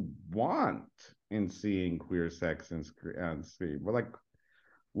do you want in seeing queer sex on screen? Well, like,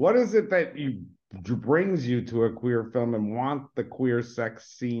 what is it that brings you to a queer film and want the queer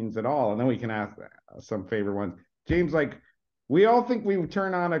sex scenes at all? And then we can ask some favorite ones. James, like, we all think we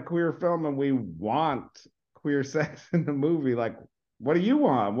turn on a queer film and we want queer sex in the movie. Like, what do you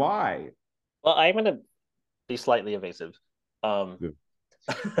want? Why? Well, I'm going to be slightly evasive. And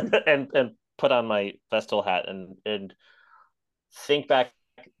put on my Vestal hat and think back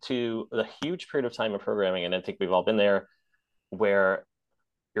to the huge period of time of programming, and I think we've all been there, where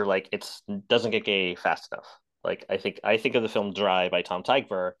you're like, it doesn't get gay fast enough. Like, I think of the film Dry by Tom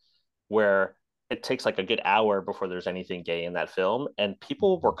Tykwer, where it takes like a good hour before there's anything gay in that film, and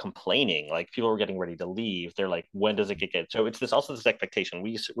people were complaining, like people were getting ready to leave. They're like, when does it get gay? So it's this expectation.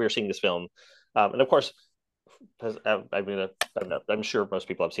 We're seeing this film, and of course, I'm sure most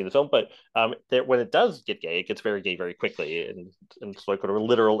people have seen the film, but when it does get gay, it gets very gay very quickly, and it's like a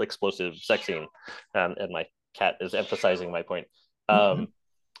literal explosive sex scene. And my cat is emphasizing my point.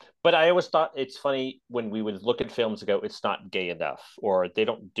 But I always thought it's funny when we would look at films and go, it's not gay enough, or they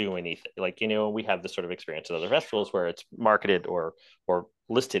don't do anything. Like, we have this sort of experience at other festivals where it's marketed or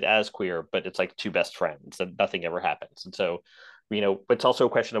listed as queer, but it's like two best friends and nothing ever happens. And so, it's also a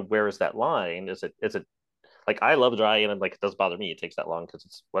question of where is that line? Is it like, I love Dry, and like, it doesn't bother me. It takes that long because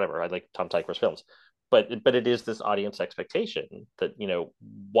it's whatever. I like Tom Tykwer's films, but it is this audience expectation that,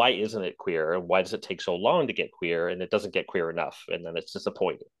 why isn't it queer, and why does it take so long to get queer, and it doesn't get queer enough, and then it's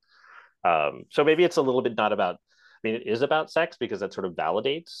disappointing. So maybe it's a little bit not about, I mean, it is about sex because that sort of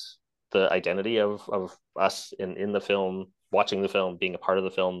validates the identity of us in the film, watching the film, being a part of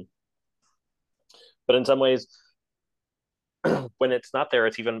the film. But in some ways, when it's not there,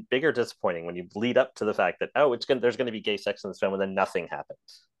 it's even bigger disappointing when you lead up to the fact that, oh, there's going to be gay sex in this film, and then nothing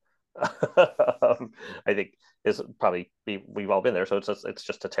happens. I think we've all been there, so it's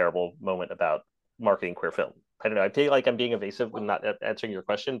just a terrible moment about marketing queer film. I don't know. I feel like I'm being evasive and not answering your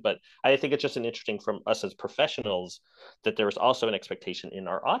question, but I think it's just an interesting from us as professionals that there is also an expectation in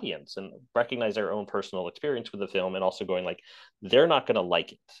our audience and recognize our own personal experience with the film, and also going like, they're not going to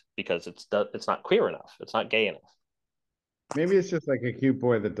like it because it's not queer enough, it's not gay enough. Maybe it's just like a cute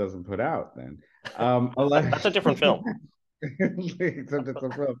boy that doesn't put out then. That's a different film. Except it's a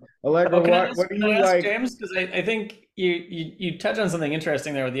film. Allegra, Oh, what do can I you ask like? James? Because I think you touch on something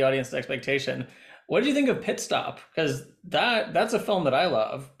interesting there with the audience expectation. What do you think of Pit Stop? Because that's a film that I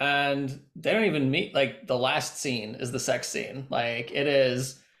love, and they don't even meet, like, the last scene is the sex scene. Like, it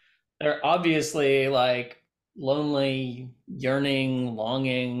is, they're obviously like lonely, yearning,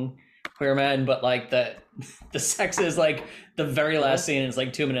 longing queer men, but like the sex is like the very last scene is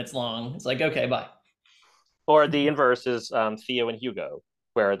like 2 minutes long. It's like, okay, bye. Or the inverse is Theo and Hugo,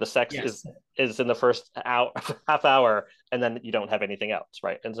 where the sex Yes. is in the first hour, half hour, and then you don't have anything else,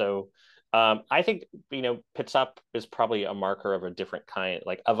 right? And so I think, Pit Stop is probably a marker of a different kind,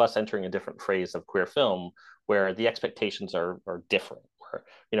 like of us entering a different phase of queer film, where the expectations are different. Where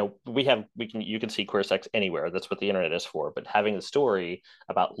you can see queer sex anywhere. That's what the internet is for. But having a story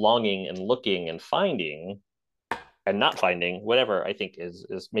about longing and looking and finding and not finding, whatever, I think is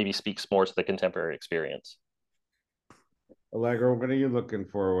maybe speaks more to the contemporary experience. Allegra, what are you looking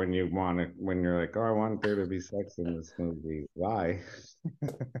for when you're like, oh, I want there to be sex in this movie? Why?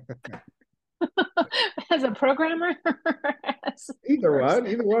 As a programmer? Either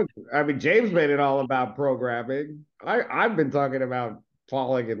one. I mean, James made it all about programming. I've been talking about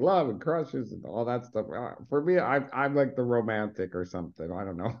falling in love and crushes and all that stuff. For me, I'm like the romantic or something. I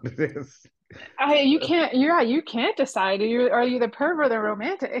don't know what it is. You can't decide. Are you the perv or the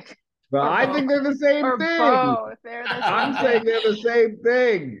romantic? But Or I both. think they're the same Or thing. both. They're the I'm same saying thing. they're the same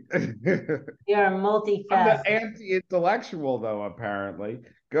thing. You're I'm the multifaceted. anti-intellectual, though, apparently.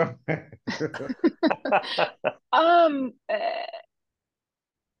 Go ahead. Um, uh, I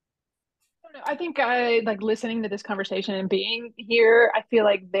don't know. I think I like listening to this conversation and being here. I feel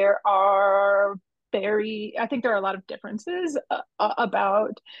like I think there are a lot of differences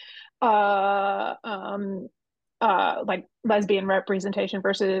about uh um like lesbian representation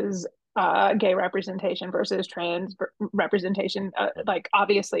versus gay representation versus trans representation, like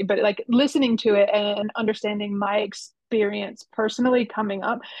obviously, but like listening to it and understanding my experience personally coming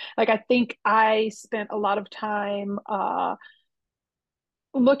up, like I think I spent a lot of time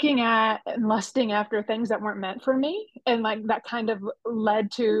looking at and lusting after things that weren't meant for me, and like that kind of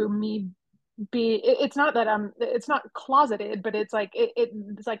led to me it's not that it's not closeted, but it's like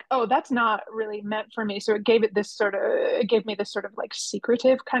it's like, oh, that's not really meant for me, so it gave me this sort of like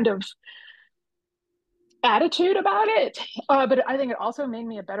secretive kind of attitude about it. But I think it also made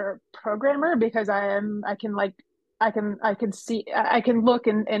me a better programmer because I can like I can see, I can look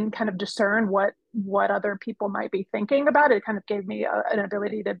and kind of discern what other people might be thinking about it. It kind of gave me an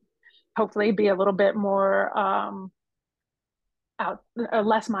ability to hopefully be a little bit more out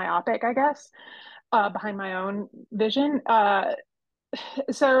less myopic, I guess, behind my own vision.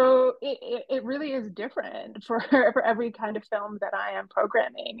 So it really is different for for every kind of film that I am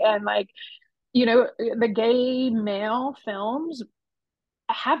programming. And like, the gay male films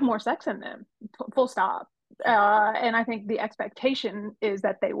have more sex in them, full stop. And I think the expectation is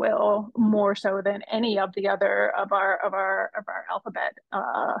that they will, more so than any of the other of our alphabet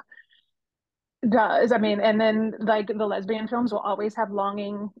does. I mean, and then like the lesbian films will always have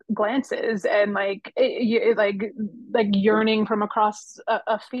longing glances and like yearning from across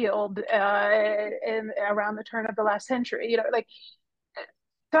a field in around the turn of the last century. Like,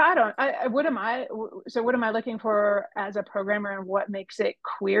 so I don't. What am I? So what am I looking for as a programmer, and what makes it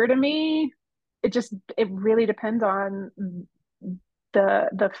queer to me? It really depends on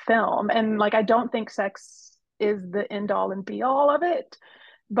the film, and like I don't think sex is the end all and be all of it,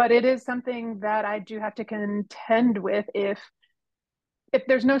 but it is something that I do have to contend with. If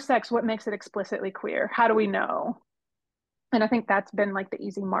there's no sex, what makes it explicitly queer? How do we know? And I think that's been like the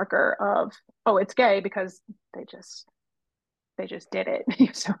easy marker of, oh, it's gay because they just they just did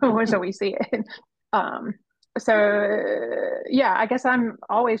it. So we see it. Um, so yeah, I guess I'm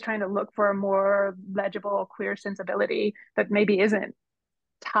always trying to look for a more legible queer sensibility that maybe isn't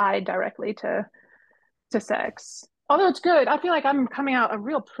tied directly to sex. Although it's good, I feel like I'm coming out a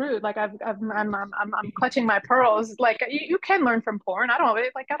real prude. Like I'm clutching my pearls. Like you can learn from porn. I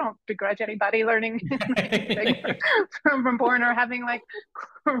don't begrudge anybody learning anything from porn or having like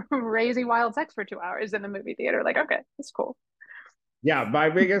crazy wild sex for 2 hours in the movie theater. Like, okay, it's cool. Yeah, my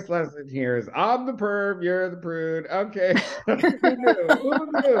biggest lesson here is I'm the perv, you're the prude. Okay. Who knew?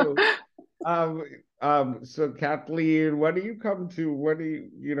 Who knew? So Kathleen, what do you come to? What do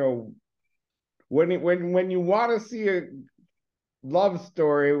you know, when you want to see a love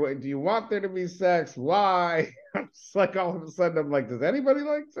story, do you want there to be sex? Why? It's like all of a sudden I'm like, does anybody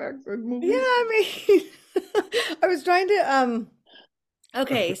like sex in movies? Yeah, I mean, I was trying to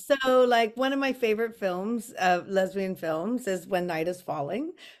okay, so like one of my favorite films, lesbian films, is When Night is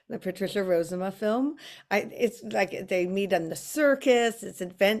Falling, the Patricia Rozema film. It's like they meet on the circus. It's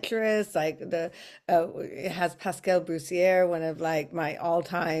adventurous. Like it has Pascal Broussier, one of like my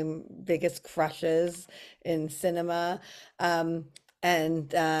all-time biggest crushes in cinema. And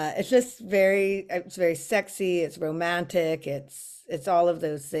it's very sexy. It's romantic. It's all of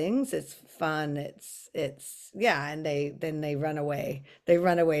those things. It's fun. It's yeah, and they run away. They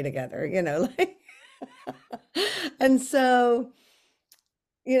run away together, like and so,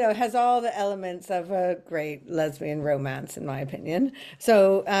 it has all the elements of a great lesbian romance, in my opinion.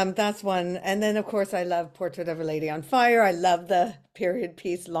 So that's one. And then of course I love Portrait of a Lady on Fire. I love the period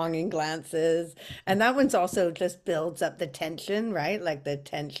piece Longing Glances. And that one's also just builds up the tension, right? Like the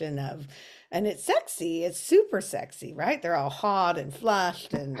tension of, and it's sexy, it's super sexy, right? They're all hot and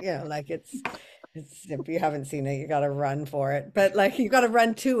flushed and like it's if you haven't seen it, you got to run for it. But like you got to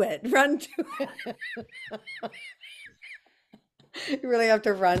run to it. Run to it. You really have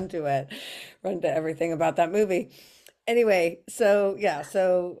to run to it. Run to everything about that movie. Anyway, so yeah,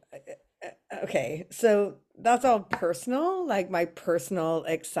 okay. So that's all personal, like my personal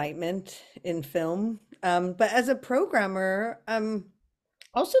excitement in film. But as a programmer,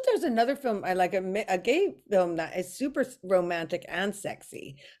 also, there's another film I like, a gay film that is super romantic and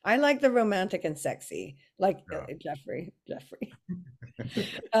sexy. I like the romantic and sexy, like Jeffrey.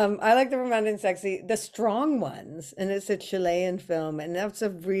 I like the romantic and sexy, the Strong Ones, and it's a Chilean film, and that's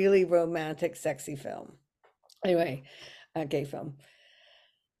a really romantic, sexy film. Anyway, a gay film.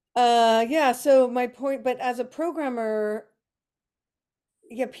 Yeah, so my point, but as a programmer,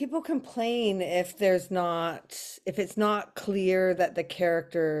 yeah, people complain if it's not clear that the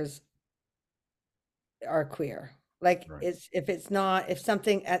characters are queer. Like Right. if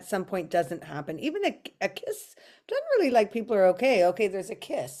something at some point doesn't happen, even a kiss, generally like people are okay, there's a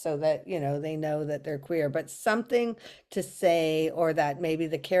kiss so that, they know that they're queer, but something to say, or that maybe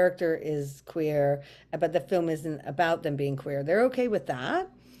the character is queer, but the film isn't about them being queer. They're okay with that.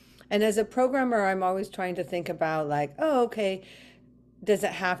 And as a programmer, I'm always trying to think about like, oh, okay, it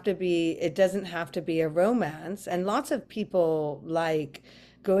doesn't have to be a romance. And lots of people like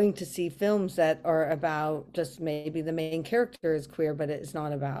going to see films that are about just maybe the main character is queer, but it's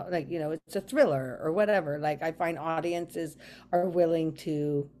not about like, it's a thriller or whatever. Like I find audiences are willing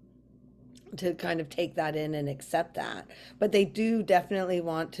to kind of take that in and accept that. But they do definitely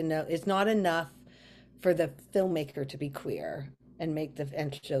want to know it's not enough for the filmmaker to be queer and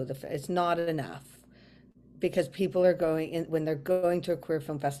show it's not enough, because people are going in when they're going to a queer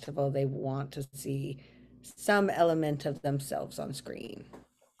film festival, they want to see some element of themselves on screen.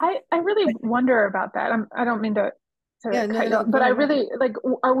 I really wonder about that. I don't mean to Yeah, cut you off, but I really like,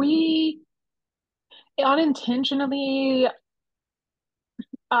 are we unintentionally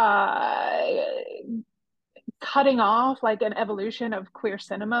uh cutting off like an evolution of queer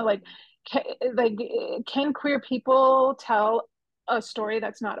cinema? Like can queer people tell a story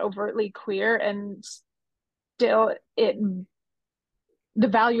that's not overtly queer and still the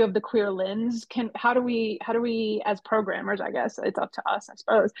value of the queer lens how do we as programmers, I guess it's up to us, I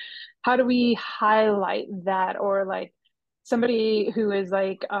suppose, how do we highlight that? Or like somebody who is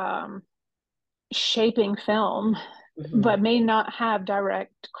like shaping film but may not have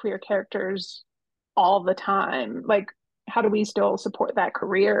direct queer characters all the time, like how do we still support that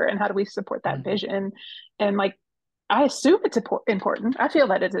career and how do we support that vision? And like I assume it's important. I feel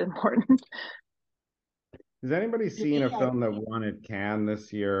that it's important. Has anybody seen a film that won at Cannes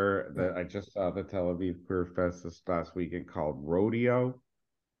this year that I just saw the Tel Aviv Queer Fest this last weekend called Rodeo?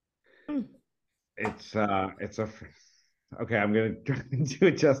 It's okay, I'm gonna try and do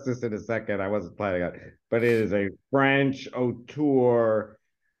it justice in a second. I wasn't planning on it, but it is a French auteur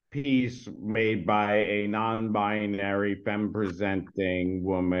piece made by a non-binary femme-presenting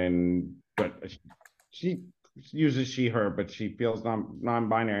woman, but she uses she, her, but she feels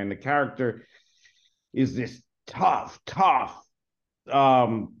non-binary, and the character is this tough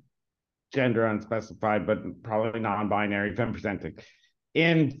gender unspecified, but probably non-binary, femme presenting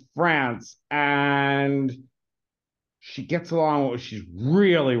in France. And she gets along. She's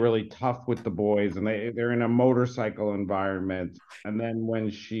really, really tough with the boys, and they're in a motorcycle environment. And then when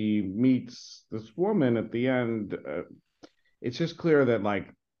she meets this woman at the end, it's just clear that,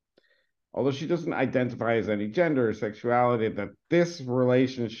 like, although she doesn't identify as any gender or sexuality, that this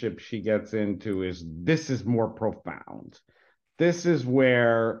relationship she gets into is more profound. This is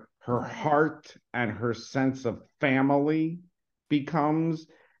where her heart and her sense of family becomes,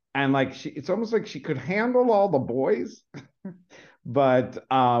 and like it's almost like she could handle all the boys, but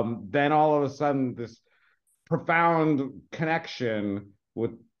then all of a sudden this profound connection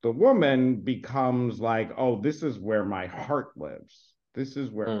with the woman becomes like, oh, this is where my heart lives. This is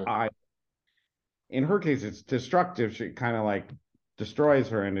where in her case, it's destructive. She kind of like destroys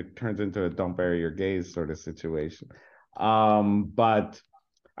her, and it turns into a "don't bury your gays" sort of situation. But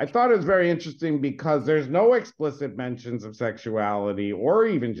I thought it was very interesting because there's no explicit mentions of sexuality or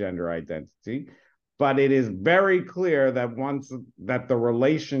even gender identity, but it is very clear that once that the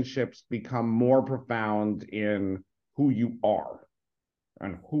relationships become more profound in who you are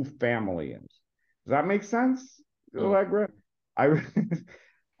and who family is. Does that make sense, Allegra?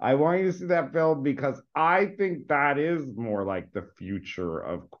 I want you to see that film because I think that is more like the future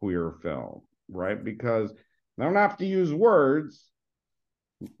of queer film, right? Because they don't have to use words,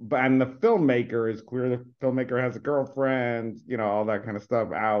 and the filmmaker is queer. The filmmaker has a girlfriend, all that kind of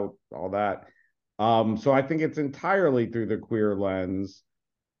stuff out, all that. So I think it's entirely through the queer lens,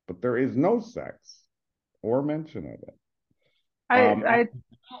 but there is no sex or mention of it. I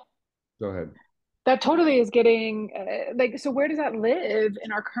Go ahead. That totally is getting like, so where does that live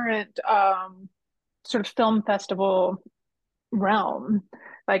in our current sort of film festival realm?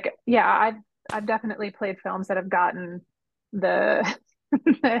 Like, yeah, I've definitely played films that have gotten the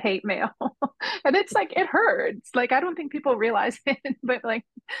the hate mail, and it's like it hurts. Like, I don't think people realize it, but like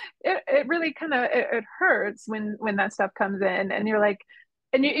it really kind of it hurts when that stuff comes in, and you're like,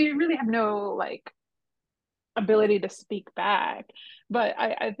 and you really have no like ability to speak back. But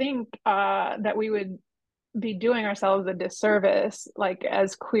I think that we would be doing ourselves a disservice, like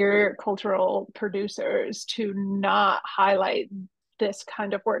as queer cultural producers, to not highlight this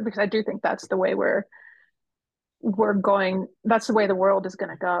kind of work, because I do think that's the way we're going. That's the way the world is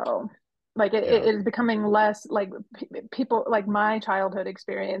going to go. Like it is becoming less like people, like my childhood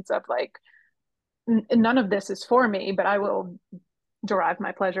experience of like none of this is for me, but I will derive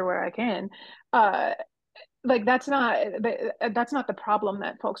my pleasure where I can. Like that's not the problem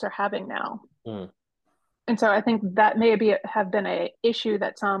that folks are having now. And so I think that maybe have been a issue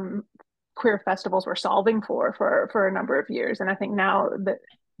that some queer festivals were solving for a number of years, and I think now that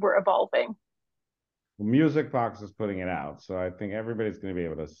we're evolving. Well, Music Box is putting it out, so I think everybody's going to be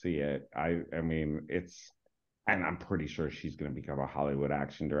able to see it. I mean, and I'm pretty sure she's going to become a Hollywood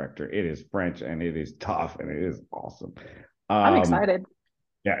action director. It is French, and it is tough, and it is awesome. I'm excited.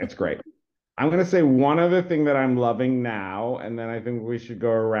 Yeah, it's great. I'm going to say one other thing that I'm loving now, and then I think we should go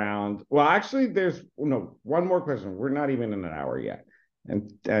around. Well, actually, there's one more question. We're not even in an hour yet,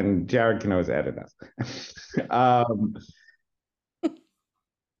 and Jared can always edit us.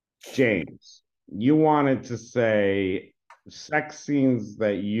 James, you wanted to say sex scenes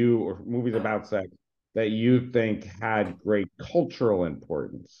or movies about sex that you think had great cultural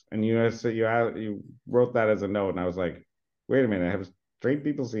importance, and you wrote that as a note, and I was like, wait a minute, have straight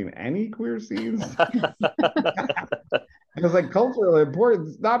people seen any queer scenes? Because like cultural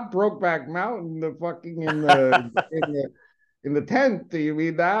importance, not Brokeback Mountain, the fucking in the tent. Do you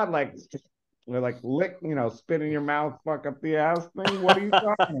mean that? Like lick, spit in your mouth, fuck up the ass thing? What are you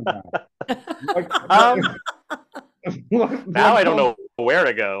talking about? Now I don't know where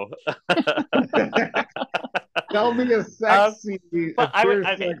to go. Tell me a sexy.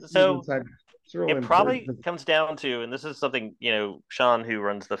 It probably comes down to, and this is something, Sean, who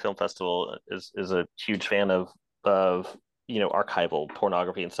runs the film festival, is a huge fan of archival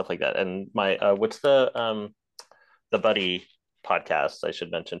pornography and stuff like that. And my what's the Buddy podcast I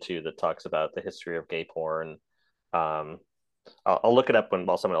should mention too, that talks about the history of gay porn. I'll look it up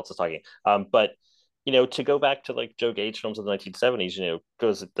while someone else is talking. But to go back to like Joe Gage films of the 1970s,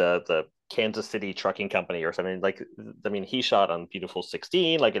 goes the Kansas City Trucking Company or something. Like, I mean, he shot on Beautiful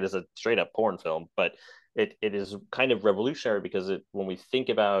 16, like it is a straight up porn film, but it is kind of revolutionary because when we think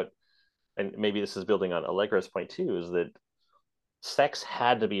about, and maybe this is building on Allegra's point too, is that sex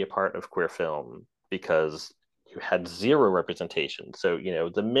had to be a part of queer film because you had zero representation. So,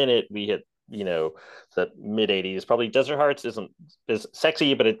 the minute we hit you know, the mid 80s. Probably Desert Hearts is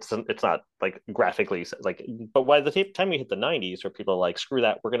sexy, but it's not like graphically like. But by the time we hit the 90s, where people are like, screw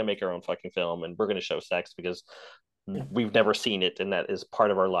that, we're gonna make our own fucking film and we're gonna show sex because we've never seen it and that is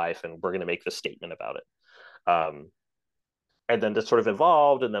part of our life and we're gonna make this statement about it. And then this sort of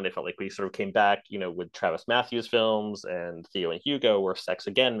evolved, and then it felt like we sort of came back, you know, with Travis Matthews films and Theo and Hugo, where sex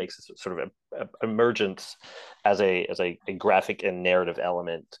again makes this sort of a emergence as a graphic and narrative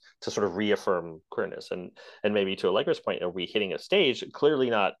element to sort of reaffirm queerness. And maybe to Allegra's point, are we hitting a stage? Clearly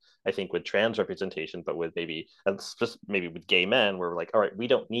not, I think, with trans representation, but with maybe with gay men, where we're like, all right, we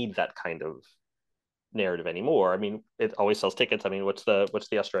don't need that kind of narrative anymore. I mean, it always sells tickets. I mean, what's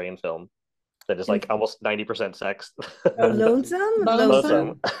the Australian film that is like almost 90% sex? Oh, Lonesome.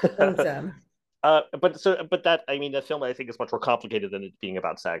 But that, I mean, the film I think is much more complicated than it being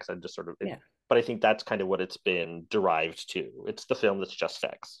about sex and just sort of. Yeah. But I think that's kind of what it's been derived to. It's the film that's just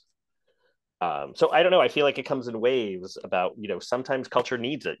sex. So I don't know. I feel like it comes in waves. About, you know, sometimes culture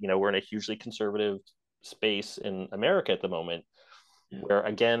needs it. You know, we're in a hugely conservative space in America at the moment, where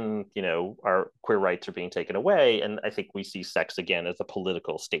again, you know, our queer rights are being taken away, and I think we see sex again as a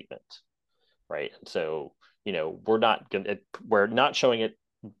political statement. Right. So, you know, we're not showing it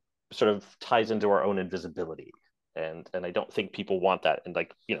sort of ties into our own invisibility. And I don't think people want that. And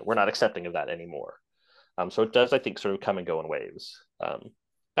like, you know, we're not accepting of that anymore. So it does, I think, sort of come and go in waves. I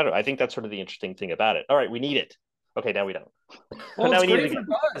don't know. I think that's sort of the interesting thing about it. All right, we need it. Okay, now we don't. Well, now it's we need great it for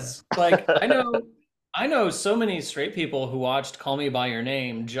again. buzz. Like, I know so many straight people who watched Call Me by Your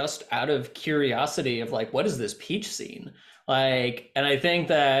Name just out of curiosity of like, what is this peach scene? Like, and I think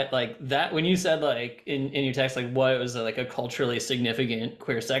that like that when you said like in your text, like what was like a culturally significant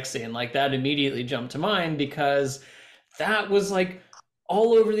queer sex scene, like that immediately jumped to mind because that was like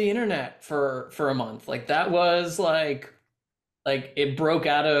all over the internet for a month. Like that was like it broke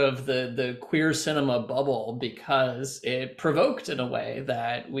out of the queer cinema bubble because it provoked in a way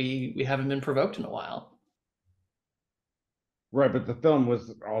that we haven't been provoked in a while. Right, but the film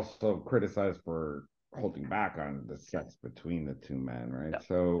was also criticized for holding back on the sex between the two men, right? Yeah.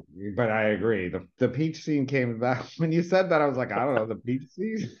 So, but I agree. The peach scene came back when you said that. I was like, I don't know, the peach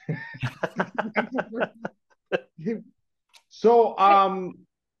scene. So,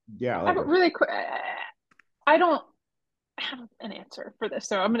 yeah, I like don't really quick. I don't have an answer for this,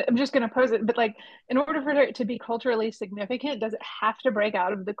 so I'm just gonna pose it. But like, in order for it to be culturally significant, does it have to break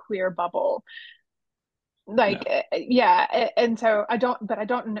out of the queer bubble? Like, No. yeah, and so I don't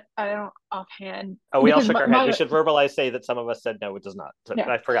offhand. Oh, we all Because shook our head. We should verbalize say that some of us said no, it does not. So yeah,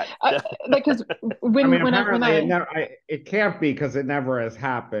 I forgot. like because when I mean, when apparently I it can't be because it never has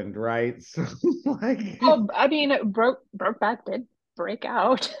happened, right? So, like, well, I mean, Brokeback did break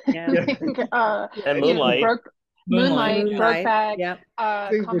out. Yeah. I think, And you know, Moonlight. Moonlight, Moonlight. Brokeback, Yeah.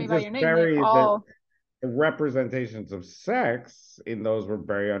 things Call were Me by just Your Name, they very all. the representations of sex in those were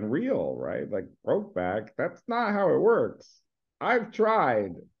very unreal, right? Like Brokeback, that's not how it works. I've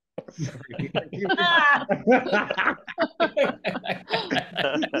tried. Sorry.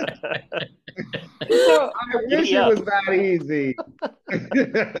 So I wish it was that easy.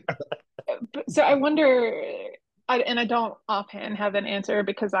 so I wonder, and I don't offhand have an answer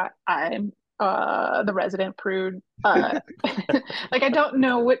because I'm the resident prude. Like I don't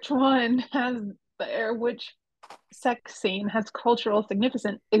know which one has or which sex scene has cultural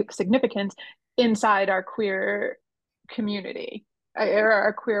significance inside our queer community or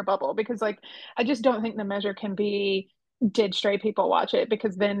our queer bubble because like I just don't think the measure can be did straight people watch it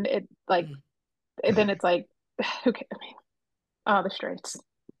because then it's like who cares? I mean, oh, the straights.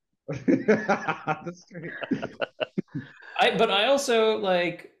 That's great. But I also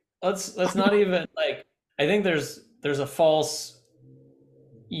like let's not even like I think there's a false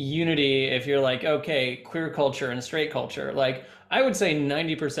unity if you're like okay queer culture and straight culture. Like I would say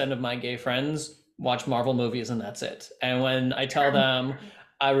 90% of my gay friends watch Marvel movies and that's it. And when I tell them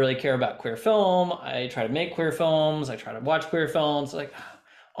I really care about queer film, I try to make queer films, I try to watch queer films, like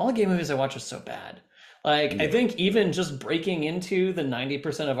all the gay movies I watch are so bad. Like, I think even just breaking into the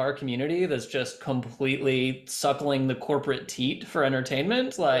 90% of our community that's just completely suckling the corporate teat for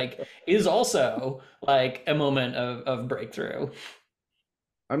entertainment, like, is also like a moment of breakthrough.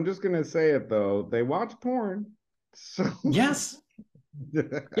 I'm just gonna say it though. They watch porn. So Yes.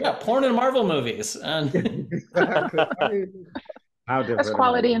 Yeah, porn and Marvel movies. And exactly. I mean, how different That's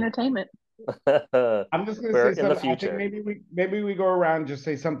quality entertainment. I'm just gonna We're say in the something. I think future. maybe we go around just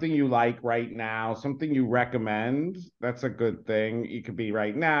say something you like right now, something you recommend. That's a good thing. It could be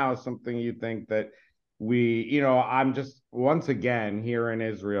right now, something you think that I'm just once again here in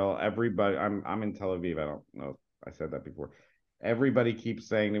Israel, everybody I'm in Tel Aviv. I don't know if I said that before. everybody keeps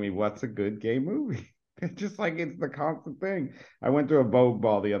saying to me, "What's a good gay movie?" It's just like it's the constant thing. I went to a Vogue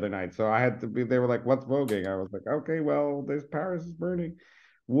ball the other night, so I had to be. They were like, "What's voguing?" I was like, "Okay, well, this Paris is burning."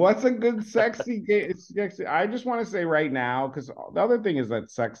 What's a good sexy gay? Sexy. I just want to say right now, because the other thing is that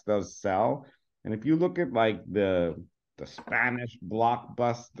sex does sell, and if you look at like the Spanish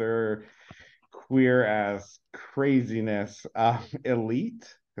blockbuster queer ass craziness, Elite.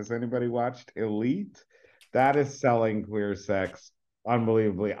 Has anybody watched Elite? That is selling queer sex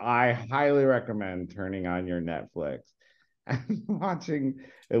unbelievably. I highly recommend turning on your Netflix and watching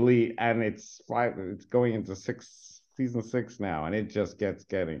Elite. And it's going into season 6 now, and it just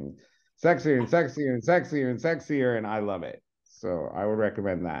getting sexier and sexier and sexier and sexier, and I love it. So I would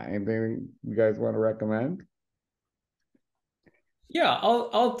recommend that. Anything you guys want to recommend? Yeah,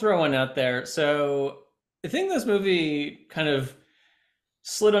 I'll throw one out there. So I think this movie kind of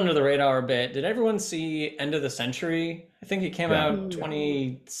slid under the radar a bit. Did everyone see End of the Century? I think it came Yeah, out Mm. Yeah,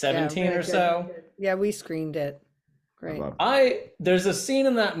 2017 really or good. so. Yeah, we screened it. I Great. love it. There's a scene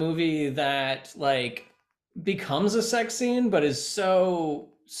in that movie that like becomes a sex scene, but is so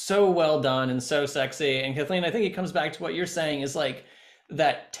well done and so sexy. And Kathleen, I think it comes back to what you're saying is like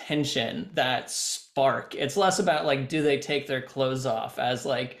that tension, that spark. It's less about like do they take their clothes off as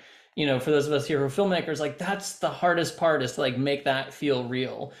like, for those of us here who are filmmakers, like that's the hardest part is to like make that feel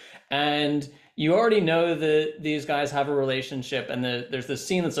real. And you already know that these guys have a relationship, and there's this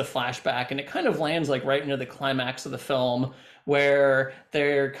scene that's a flashback, and it kind of lands like right into the climax of the film where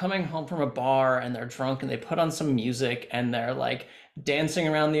they're coming home from a bar and they're drunk and they put on some music and they're like dancing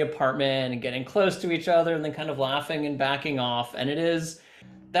around the apartment and getting close to each other and then kind of laughing and backing off. And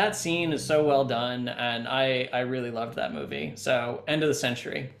that scene is so well done, and I really loved that movie. So End of the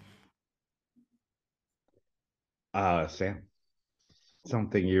Century. Sam,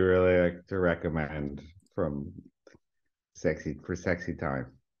 something you really like to recommend from sexy time.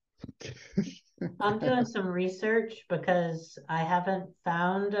 I'm doing some research because I haven't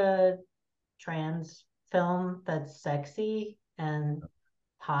found a trans film that's sexy and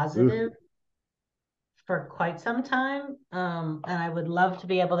positive for quite some time. And I would love to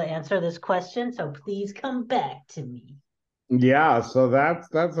be able to answer this question. So please come back to me. Yeah, so that's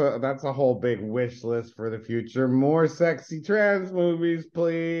a whole big wish list for the future. More sexy trans movies,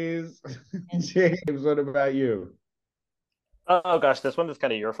 please. James, what about you? Oh gosh, this one is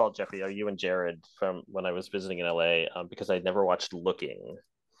kind of your fault, Jeffrey. Are you and Jared from when I was visiting in LA? Because I'd never watched Looking,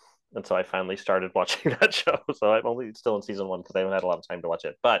 and so I finally started watching that show. So I'm only still in season 1 because I haven't had a lot of time to watch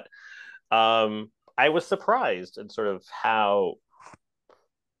it. But I was surprised in sort of how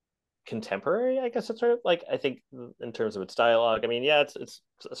contemporary, I guess it's sort of like, I think in terms of its dialogue. I mean, yeah, it's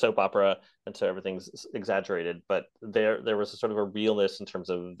a soap opera, and so everything's exaggerated, but there was a sort of a realness in terms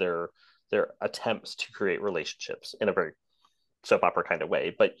of their attempts to create relationships in a very soap opera kind of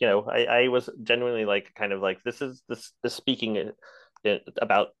way. But I was genuinely like kind of like this speaking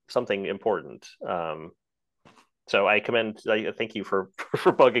about something important. So I thank you for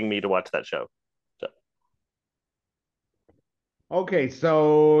for bugging me to watch that show. So. Okay,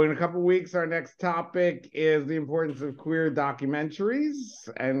 so in a couple weeks, our next topic is the importance of queer documentaries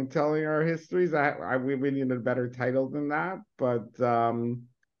and telling our histories. We need a better title than that, but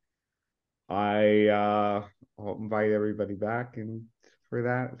I'll invite everybody back and for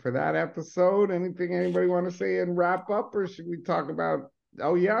that episode. Anything anybody want to say and wrap up, or should we talk about?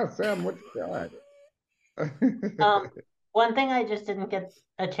 Oh yeah, Sam, what you got? One thing I just didn't get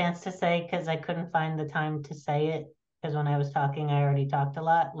a chance to say because I couldn't find the time to say it, because when I was talking, I already talked a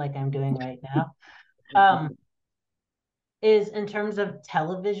lot, like I'm doing right now. Is in terms of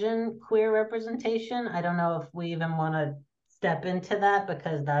television queer representation. I don't know if we even want to step into that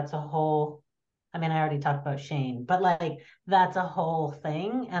because that's a whole, I mean, I already talked about Shane, but like that's a whole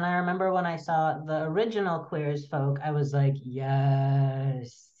thing. And I remember when I saw the original Queer as Folk, I was like,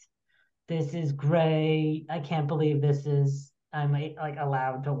 yes, this is great. I can't believe I'm like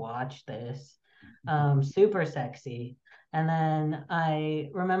allowed to watch this. Super sexy. And then I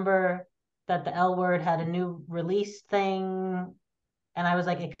remember that the L Word had a new release thing, and I was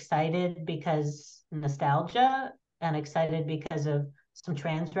like excited because nostalgia, and excited because of some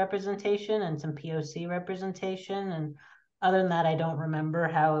trans representation and some POC representation. And other than that, I don't remember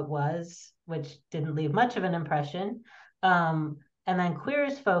how it was, which didn't leave much of an impression. And then Queer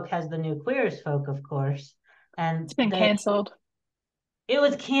as Folk has the new Queer as Folk, of course. And It's been canceled. It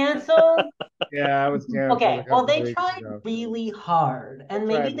was canceled. Yeah, I was canceled Okay, a well, couple they weeks tried ago. really hard, and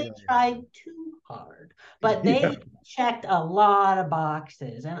maybe they Really tried hard. too hard, but Yeah, they checked a lot of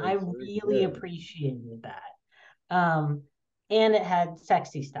boxes, and I they sure really did. appreciated that. And it had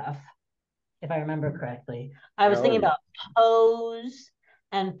sexy stuff. if I remember correctly. I was Oh, thinking yeah. about Pose,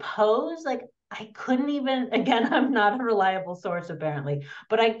 and Pose, like I couldn't even, again, I'm not a reliable source apparently,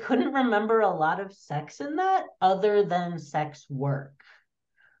 but I couldn't remember a lot of sex in that other than sex work.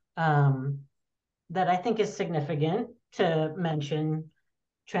 That I think is significant to mention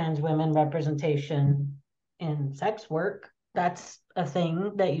trans women representation in sex work. That's a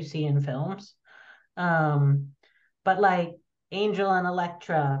thing that you see in films. But like Angel and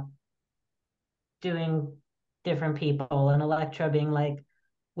Elektra doing different people, and Elektra being like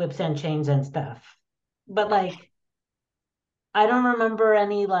whips and chains and stuff. But like, I don't remember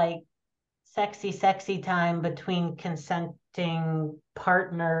any like sexy time between consenting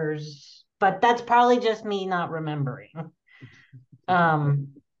partners, but that's probably just me not remembering. And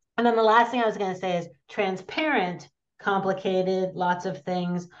then the last thing I was going to say is transparent, complicated, lots of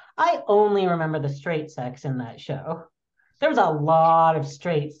things. I only remember the straight sex in that show. There was a lot of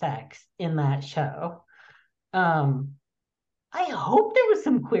straight sex in that show. I hope there was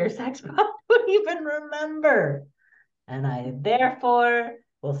some queer sex, but I don't even remember. And I therefore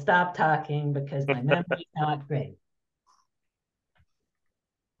will stop talking because my memory's not great.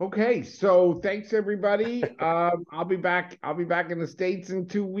 Okay, so thanks everybody. I'll be back. I'll be back in the States in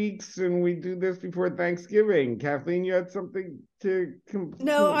 2 weeks, and we do this before Thanksgiving. Kathleen, you had something to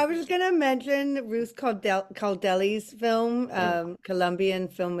No, I was just gonna mention Ruth Caldelli's film, Colombian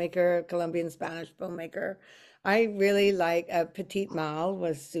filmmaker, Colombian Spanish filmmaker. I really like Petite Mal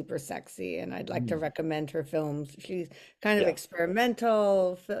was super sexy, and I'd like to recommend her films. She's kind of Yeah.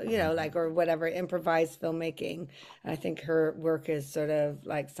 experimental, like or whatever, improvised filmmaking. I think her work is sort of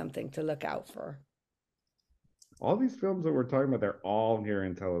like something to look out for. All these films that we're talking about, they're all here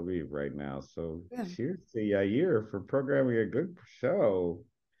in Tel Aviv right now. So Yeah. cheers to Yair for programming a good show,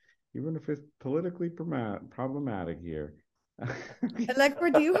 even if it's politically problematic here.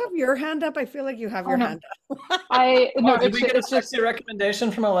 Allegra, do you have your hand up? I feel like you have your no. hand up. No, Did we get a it's just sexy recommendation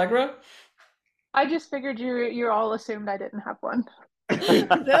from Allegra? I just figured you all assumed I didn't have one.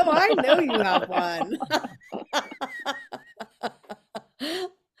 No, I know you have one.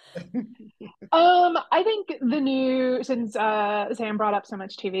 I think the new, since Sam brought up so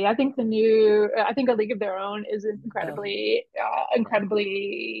much TV, I think I think A League of Their Own is incredibly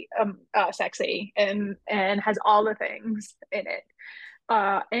sexy and has all the things in it.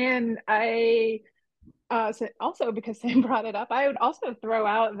 And so also because Sam brought it up, I would also throw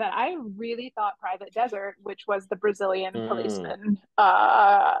out that I really thought Private Desert, which was the Brazilian policeman,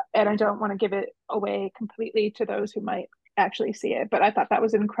 and I don't want to give it away completely to those who might actually see it, but I thought that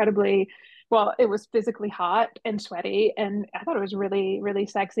was incredibly well, it was physically hot and sweaty, and I thought it was really, really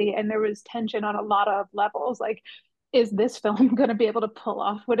sexy, and there was tension on a lot of levels. Like, is this film going to be able to pull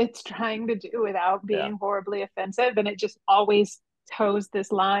off what it's trying to do without Yeah. being horribly offensive? And it just always toes this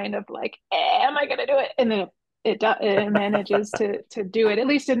line of like, am I going to do it? And then it manages to do it. At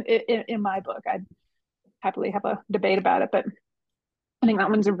least in my book, I'd happily have a debate about it, but I think that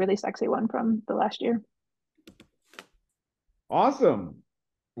one's a really sexy one from the last year. Awesome.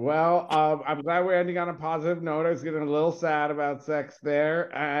 Well, I'm glad we're ending on a positive note. I was getting a little sad about sex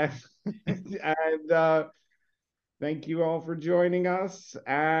there, and thank you all for joining us,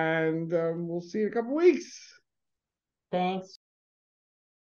 and we'll see you in a couple weeks. Thanks.